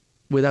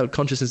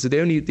consciousness? The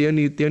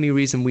only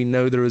reason we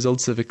know the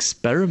results of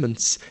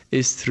experiments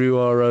is through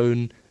our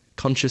own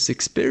conscious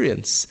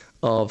experience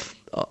of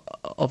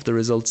the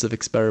results of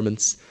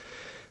experiments.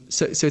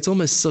 So it's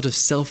almost sort of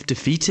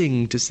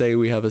self-defeating to say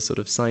we have a sort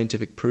of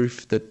scientific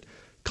proof that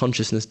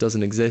consciousness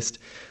doesn't exist.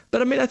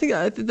 But I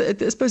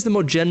suppose the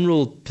more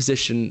general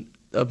position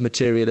of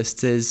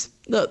materialists is,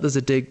 look, there's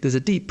a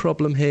deep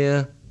problem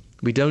here.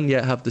 We don't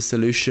yet have the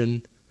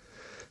solution,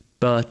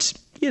 but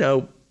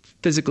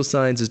physical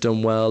science has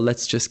done well.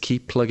 Let's just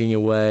keep plugging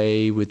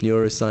away with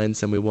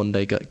neuroscience, and we one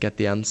day get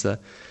the answer.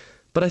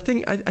 But I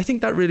think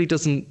that really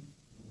doesn't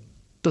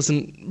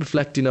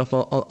reflect enough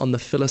on the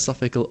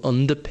philosophical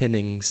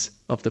underpinnings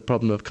of the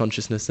problem of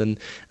consciousness and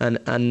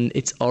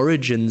its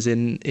origins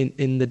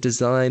in the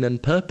design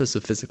and purpose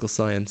of physical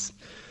science.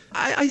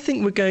 I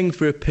think we're going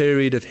through a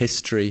period of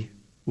history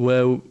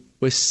where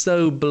we're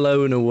so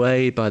blown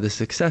away by the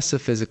success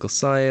of physical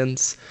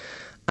science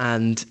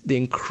and the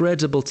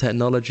incredible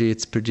technology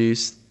it's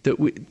produced that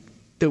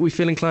we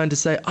feel inclined to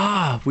say,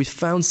 we've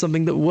found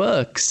something that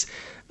works,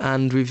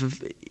 and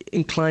we've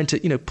inclined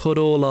to put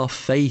all our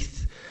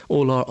faith,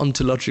 all our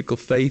ontological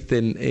faith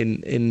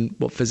in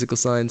what physical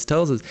science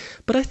tells us.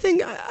 But I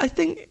think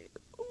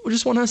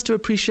just one has to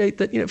appreciate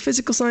that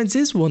physical science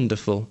is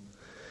wonderful,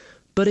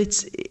 but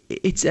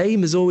its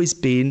aim has always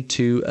been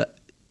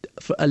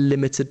for a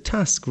limited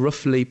task,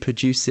 roughly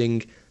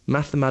producing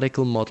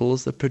mathematical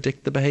models that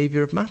predict the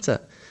behavior of matter.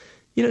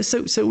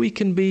 So we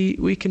can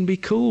be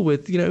cool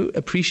with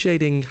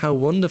appreciating how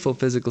wonderful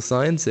physical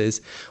science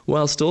is,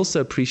 whilst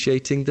also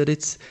appreciating that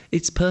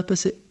its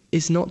purpose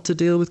is not to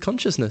deal with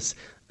consciousness.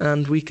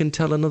 And we can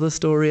tell another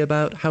story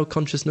about how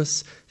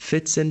consciousness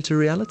fits into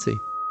reality.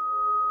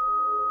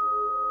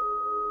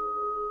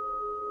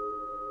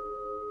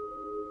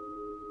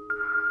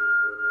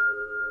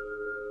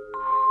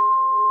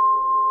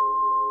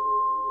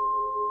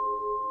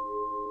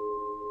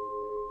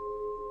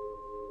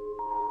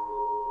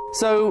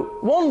 So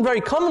one very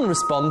common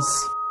response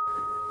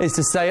is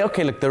to say,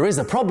 okay, look, there is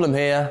a problem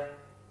here,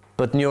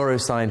 but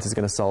neuroscience is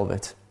going to solve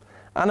it.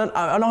 And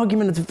an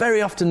argument that's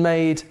very often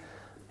made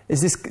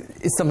is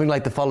something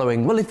like the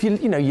following. Well, if you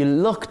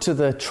look to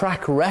the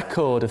track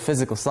record of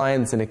physical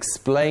science in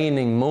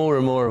explaining more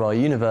and more of our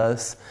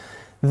universe,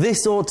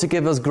 this ought to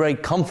give us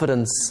great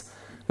confidence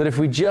that if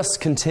we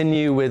just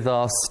continue with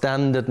our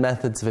standard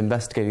methods of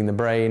investigating the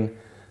brain,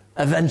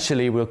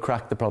 eventually we'll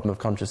crack the problem of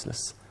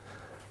consciousness.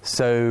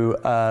 So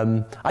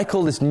I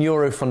call this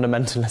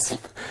neurofundamentalism,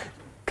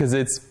 because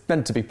it's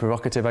meant to be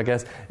provocative, I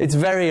guess. It's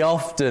very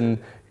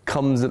often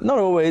comes, not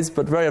always,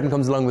 but very often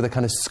comes along with a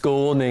kind of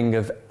scorning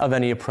of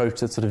any approach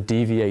that sort of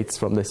deviates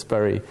from this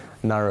very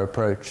narrow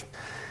approach.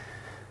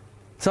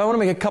 So I want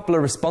to make a couple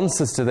of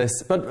responses to this,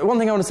 but one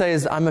thing I want to say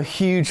is I'm a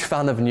huge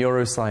fan of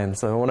neuroscience,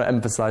 so I want to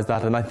emphasize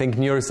that, and I think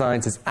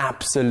neuroscience is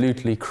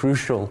absolutely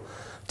crucial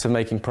to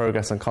making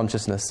progress on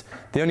consciousness.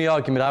 The only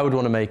argument I would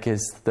want to make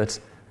is that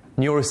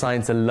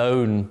neuroscience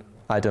alone,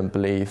 I don't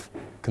believe,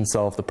 can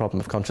solve the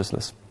problem of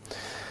consciousness.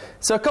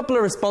 So a couple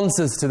of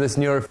responses to this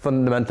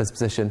neurofundamentalist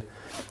position.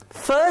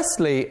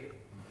 Firstly,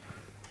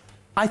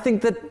 I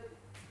think that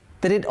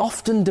it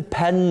often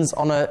depends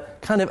on a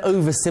kind of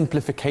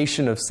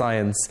oversimplification of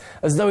science,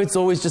 as though it's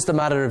always just a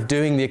matter of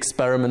doing the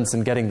experiments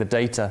and getting the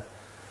data.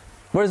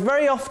 Whereas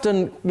very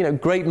often,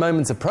 great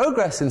moments of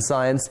progress in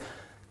science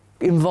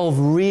involve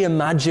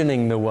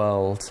reimagining the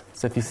world.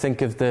 So if you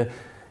think of the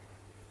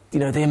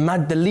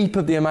leap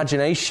of the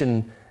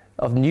imagination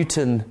of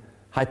Newton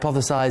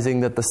hypothesizing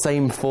that the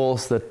same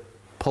force that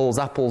pulls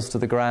apples to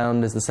the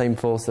ground is the same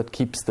force that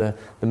keeps the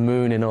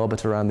moon in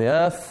orbit around the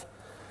Earth,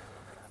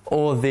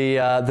 or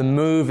the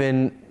move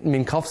in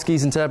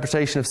Minkowski's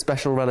interpretation of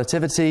special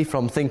relativity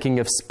from thinking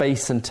of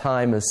space and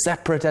time as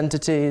separate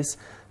entities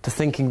to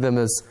thinking them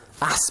as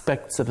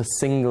aspects of a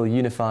single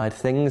unified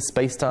thing,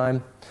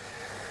 space-time.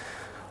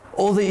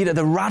 Or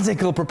the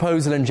radical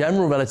proposal in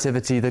general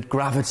relativity that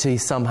gravity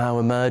somehow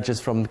emerges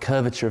from the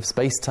curvature of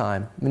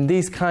space-time. I mean,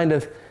 these kind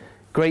of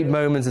great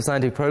moments of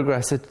scientific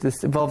progress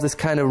involve this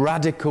kind of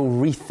radical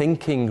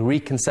rethinking,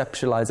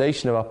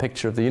 reconceptualization of our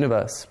picture of the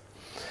universe.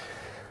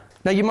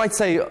 Now, you might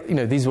say,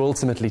 these were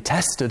ultimately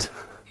tested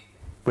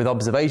with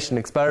observation,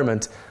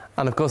 experiment,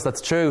 and of course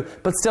that's true.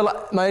 But still,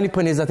 my only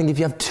point is I think if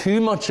you have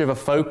too much of a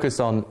focus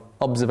on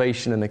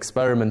observation and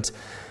experiment,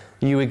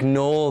 you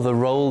ignore the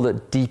role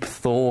that deep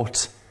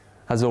thought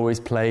has always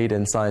played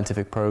in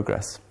scientific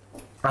progress.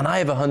 And I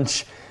have a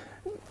hunch,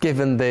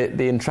 given the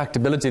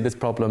intractability of this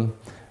problem,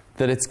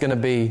 that it's going to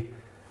be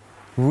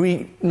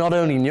not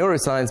only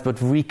neuroscience, but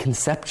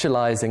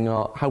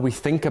reconceptualizing how we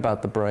think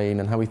about the brain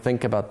and how we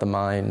think about the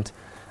mind,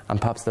 and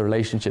perhaps the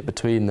relationship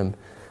between them,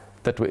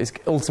 that is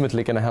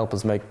ultimately going to help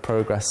us make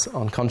progress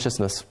on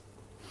consciousness.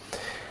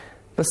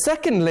 But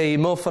secondly,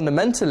 more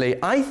fundamentally,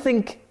 I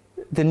think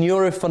the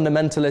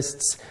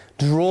neurofundamentalists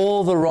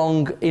draw the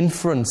wrong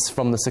inference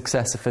from the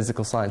success of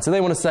physical science. So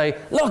they want to say,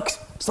 look,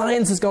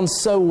 science has gone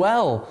so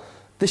well,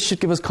 this should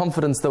give us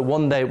confidence that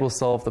one day it will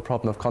solve the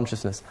problem of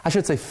consciousness. I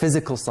should say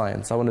physical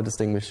science. I want to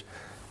distinguish,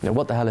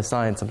 what the hell is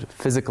science?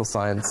 Physical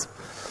science.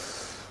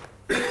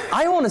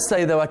 I want to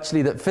say, though,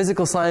 actually, that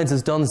physical science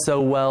has done so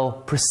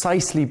well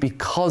precisely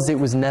because it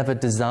was never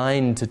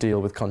designed to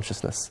deal with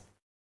consciousness.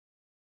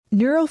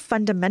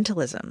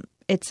 Neurofundamentalism,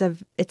 it's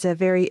a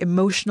very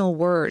emotional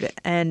word,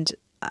 and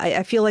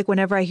I feel like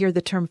whenever I hear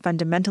the term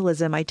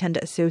fundamentalism, I tend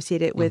to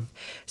associate it with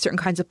certain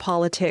kinds of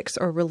politics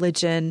or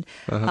religion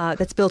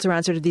that's built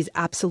around sort of these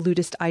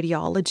absolutist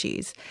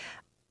ideologies.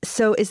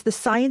 So is the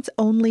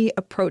science-only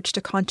approach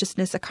to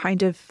consciousness a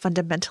kind of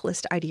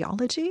fundamentalist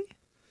ideology?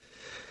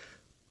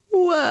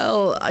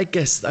 Well, I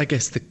guess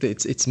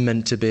it's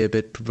meant to be a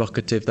bit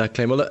provocative, that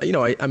claim. Well,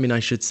 I mean,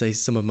 I should say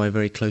some of my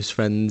very close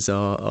friends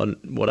are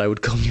what I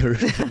would call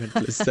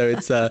neurofundamentalists. So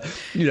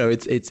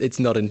it's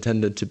not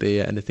intended to be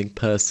anything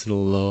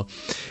personal or,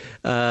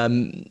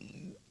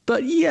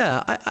 but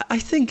yeah, I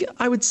think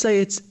I would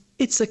say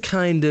it's a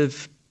kind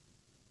of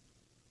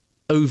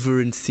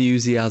over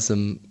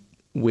enthusiasm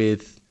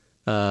with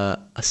a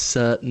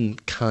certain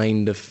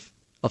kind of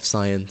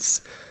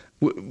science.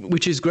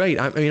 Which is great.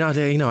 I mean,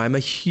 I'm a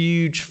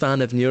huge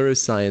fan of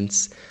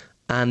neuroscience,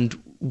 and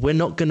we're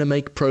not going to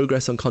make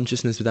progress on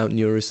consciousness without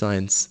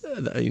neuroscience.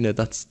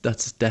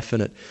 That's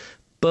definite.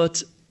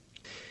 But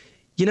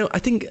I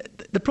think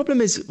the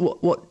problem is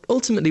what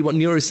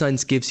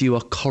neuroscience gives you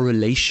are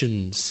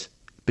correlations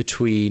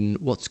between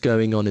what's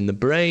going on in the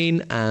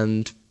brain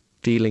and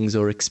feelings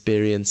or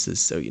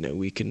experiences. So,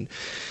 we can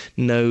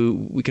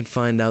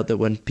find out that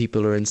when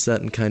people are in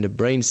certain kind of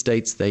brain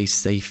states, they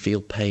say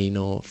feel pain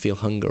or feel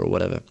hunger or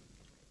whatever.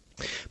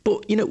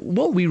 But,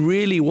 what we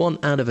really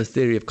want out of a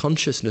theory of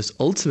consciousness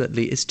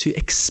ultimately is to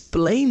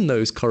explain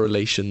those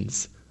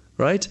correlations,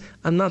 right?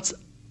 And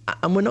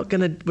we're not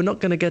going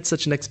to get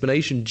such an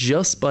explanation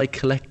just by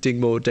collecting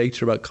more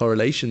data about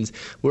correlations.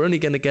 We're only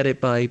going to get it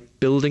by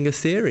building a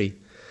theory.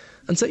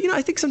 And so,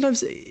 I think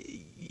sometimes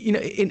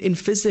in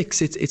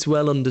physics, it's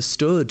well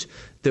understood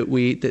that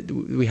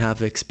we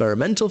have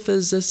experimental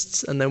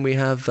physicists, and then we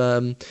have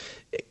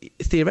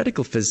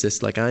theoretical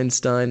physicists like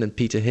Einstein and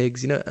Peter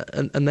Higgs,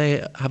 and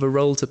they have a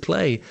role to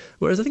play.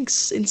 Whereas I think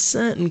in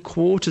certain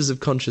quarters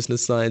of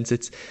consciousness science,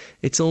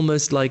 it's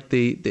almost like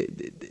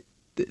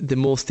the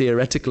more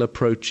theoretical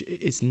approach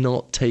is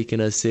not taken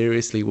as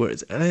seriously.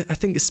 Whereas I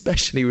think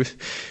especially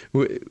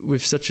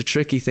with such a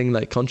tricky thing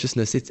like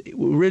consciousness,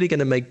 we're really going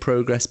to make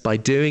progress by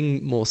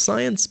doing more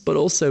science, but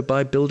also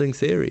by building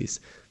theories.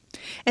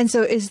 And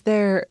so is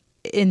there,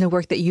 in the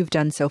work that you've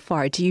done so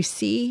far, do you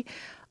see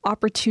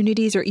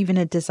opportunities or even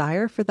a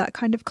desire for that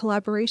kind of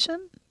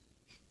collaboration?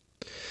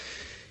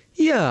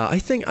 Yeah, I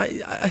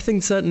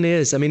think certainly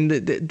is. I mean,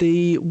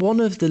 the one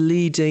of the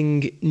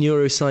leading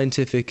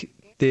neuroscientific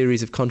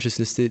theories of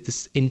consciousness,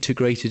 this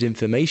integrated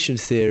information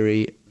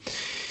theory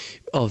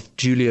of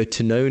Giulio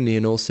Tononi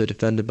and also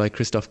defended by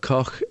Christoph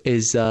Koch,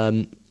 is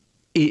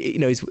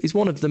is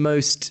one of the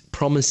most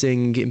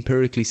promising,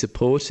 empirically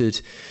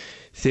supported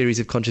theories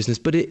of consciousness,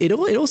 but it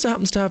also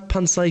happens to have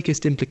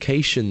panpsychist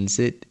implications.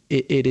 It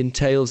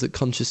entails that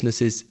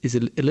consciousness is a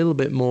little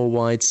bit more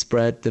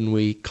widespread than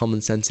we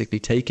commonsensically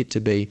take it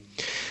to be.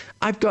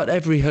 I've got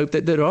every hope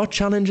that there are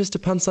challenges to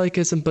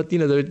panpsychism, but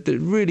there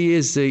really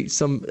is a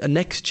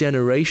next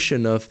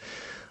generation of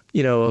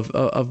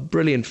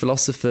brilliant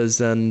philosophers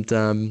and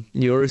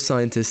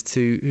neuroscientists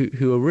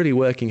who are really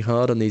working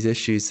hard on these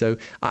issues. So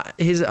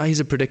here's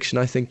a prediction.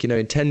 I think,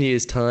 in 10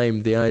 years'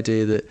 time, the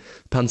idea that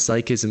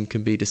panpsychism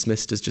can be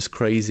dismissed as just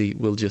crazy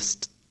will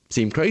just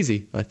seem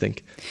crazy, I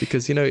think,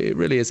 because, it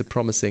really is a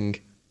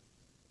promising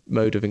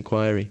mode of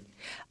inquiry.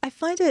 I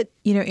find it,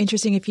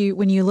 interesting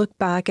when you look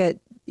back at,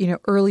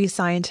 early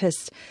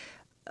scientists,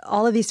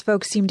 all of these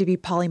folks seem to be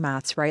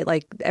polymaths, right?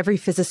 Like every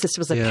physicist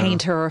was a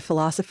painter or a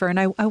philosopher. And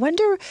I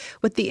wonder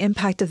what the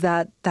impact of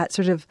that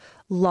sort of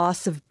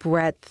loss of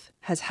breadth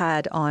has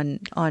had on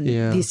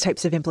these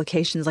types of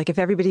implications. Like if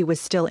everybody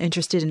was still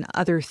interested in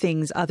other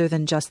things other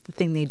than just the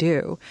thing they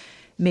do,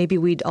 maybe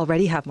we'd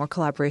already have more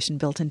collaboration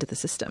built into the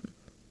system.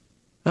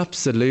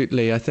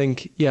 Absolutely. I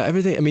think,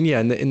 everything. I mean,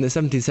 in the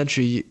 17th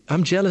century,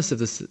 I'm jealous of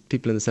the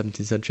people in the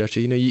 17th century,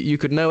 actually. You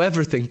could know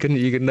everything, couldn't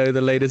you? You could know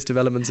the latest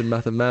developments in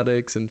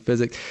mathematics and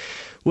physics.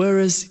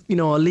 Whereas,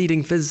 our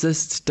leading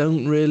physicists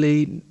don't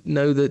really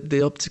know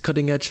the up to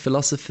cutting edge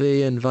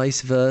philosophy and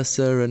vice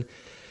versa. And,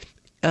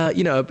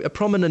 a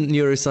prominent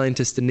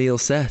neuroscientist, Neil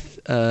Seth,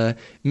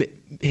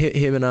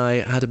 him and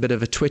I had a bit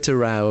of a Twitter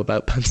row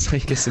about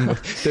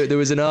panpsychism. There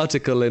was an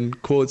article in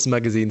Quartz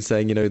magazine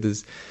saying,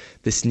 there's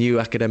this new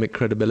academic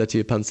credibility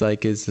of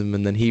panpsychism,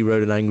 and then he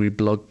wrote an angry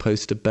blog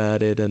post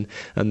about it, and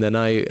then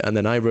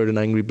I wrote an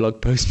angry blog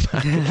post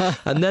back,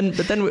 and then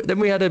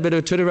we had a bit of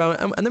a Twitter row,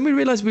 and then we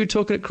realized we were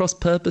talking at cross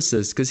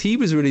purposes, because he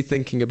was really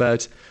thinking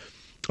about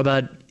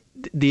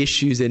the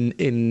issues in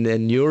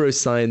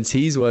neuroscience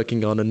he's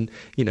working on, and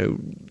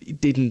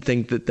didn't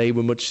think that they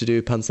were much to do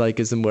with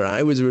panpsychism, where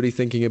I was really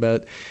thinking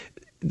about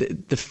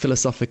the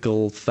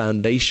philosophical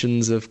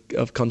foundations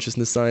of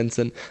consciousness science,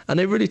 and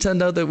it really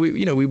turned out that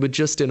we were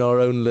just in our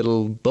own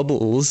little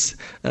bubbles,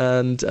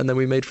 and then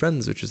we made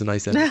friends, which was a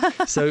nice ending.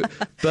 So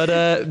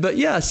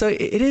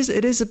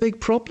it is a big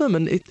problem,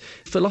 and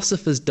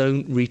philosophers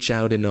don't reach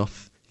out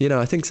enough.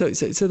 I think so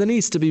there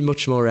needs to be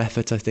much more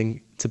effort, I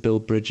think, to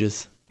build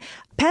bridges.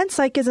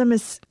 Panpsychism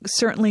is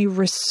certainly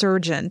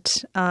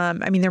resurgent. There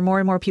are more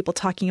and more people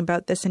talking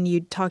about this, and you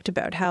talked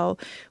about how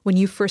when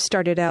you first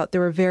started out,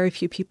 there were very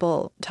few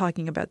people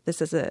talking about this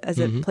as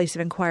a place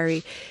of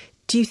inquiry.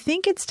 Do you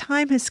think its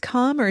time has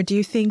come, or do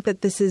you think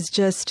that this is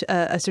just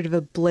a sort of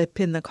a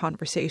blip in the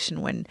conversation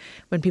when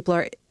people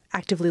are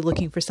actively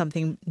looking for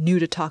something new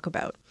to talk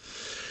about?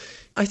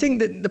 I think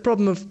that the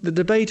problem of the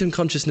debate on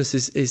consciousness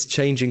is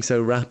changing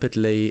so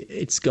rapidly.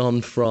 It's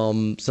gone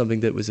from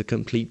something that was a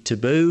complete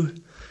taboo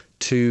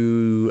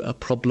to a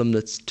problem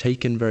that's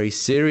taken very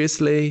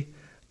seriously.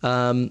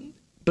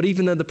 But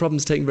even though the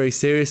problem's taken very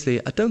seriously,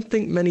 I don't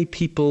think many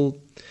people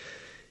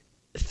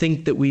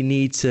think that we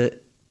need to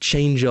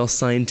change our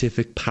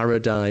scientific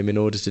paradigm in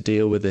order to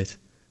deal with it.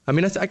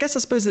 I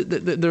suppose that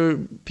there are,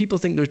 people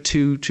think there are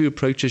two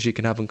approaches you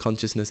can have on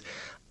consciousness.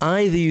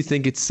 Either you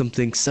think it's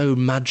something so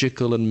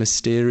magical and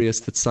mysterious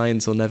that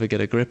science will never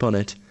get a grip on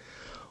it,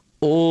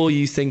 or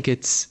you think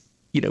it's,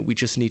 we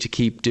just need to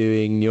keep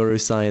doing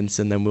neuroscience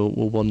and then we'll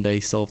one day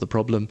solve the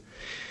problem.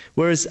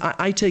 Whereas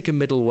I take a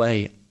middle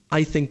way.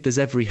 I think there's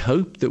every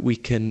hope that we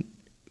can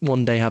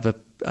one day have a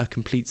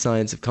complete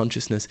science of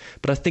consciousness,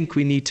 but I think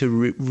we need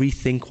to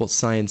rethink what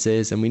science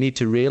is, and we need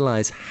to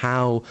realize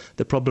how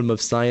the problem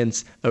of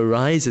science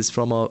arises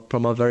from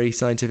our very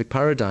scientific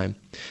paradigm.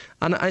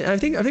 And I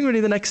think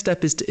really the next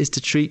step is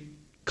to treat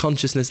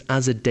consciousness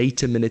as a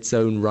datum in its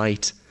own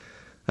right.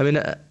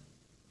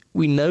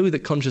 We know that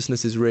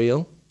consciousness is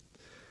real.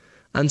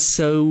 And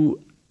so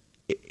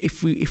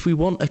if we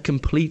want a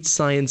complete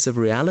science of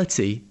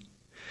reality,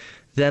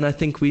 then I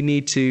think we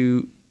need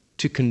to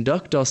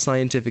conduct our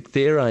scientific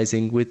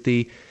theorizing with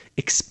the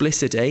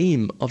explicit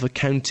aim of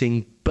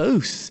accounting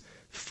both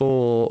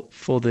for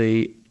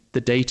the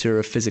data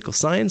of physical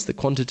science, the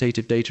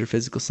quantitative data of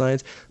physical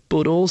science,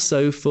 but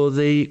also for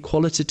the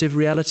qualitative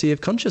reality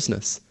of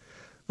consciousness.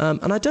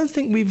 And I don't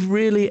think we've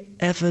really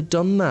ever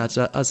done that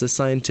as a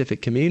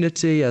scientific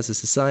community, as a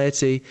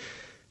society.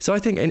 So I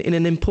think in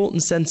an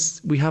important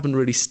sense, we haven't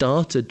really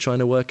started trying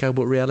to work out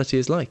what reality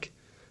is like.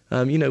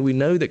 We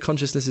know that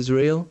consciousness is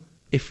real.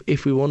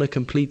 If we want a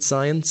complete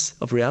science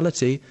of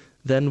reality,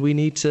 then we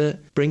need to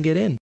bring it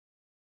in.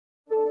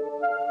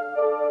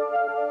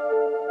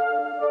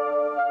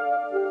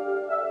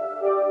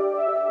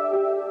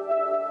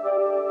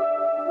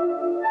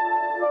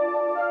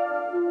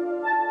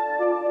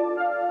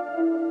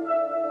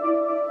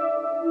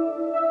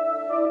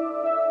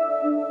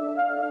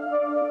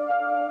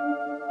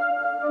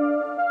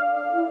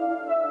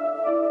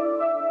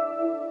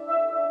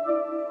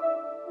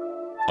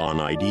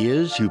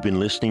 Ideas. You've been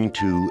listening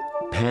to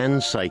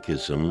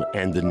Panpsychism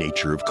and the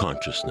Nature of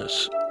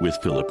Consciousness with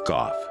Philip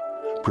Goff,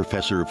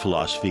 professor of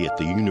philosophy at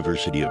the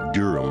University of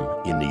Durham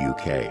in the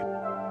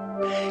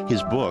UK.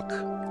 His book,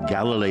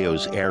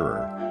 Galileo's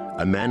Error,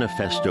 A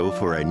Manifesto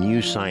for a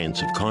New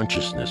Science of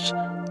Consciousness,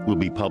 will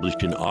be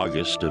published in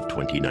August of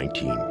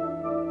 2019.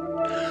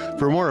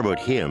 For more about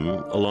him,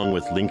 along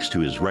with links to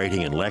his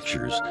writing and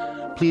lectures,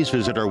 please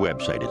visit our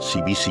website at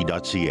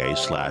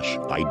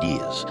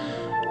cbc.ca/ideas.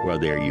 Well,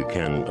 there you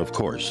can, of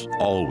course,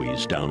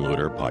 always download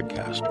our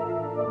podcast.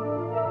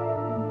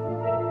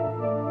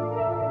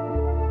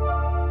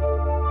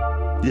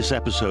 This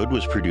episode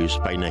was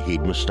produced by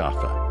Naheed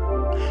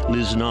Mustafa.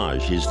 Liz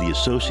Naj is the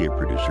associate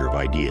producer of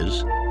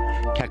Ideas.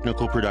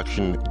 Technical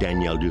production,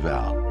 Danielle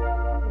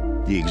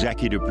Duval. The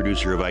executive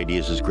producer of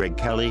Ideas is Greg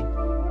Kelly.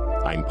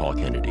 I'm Paul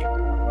Kennedy.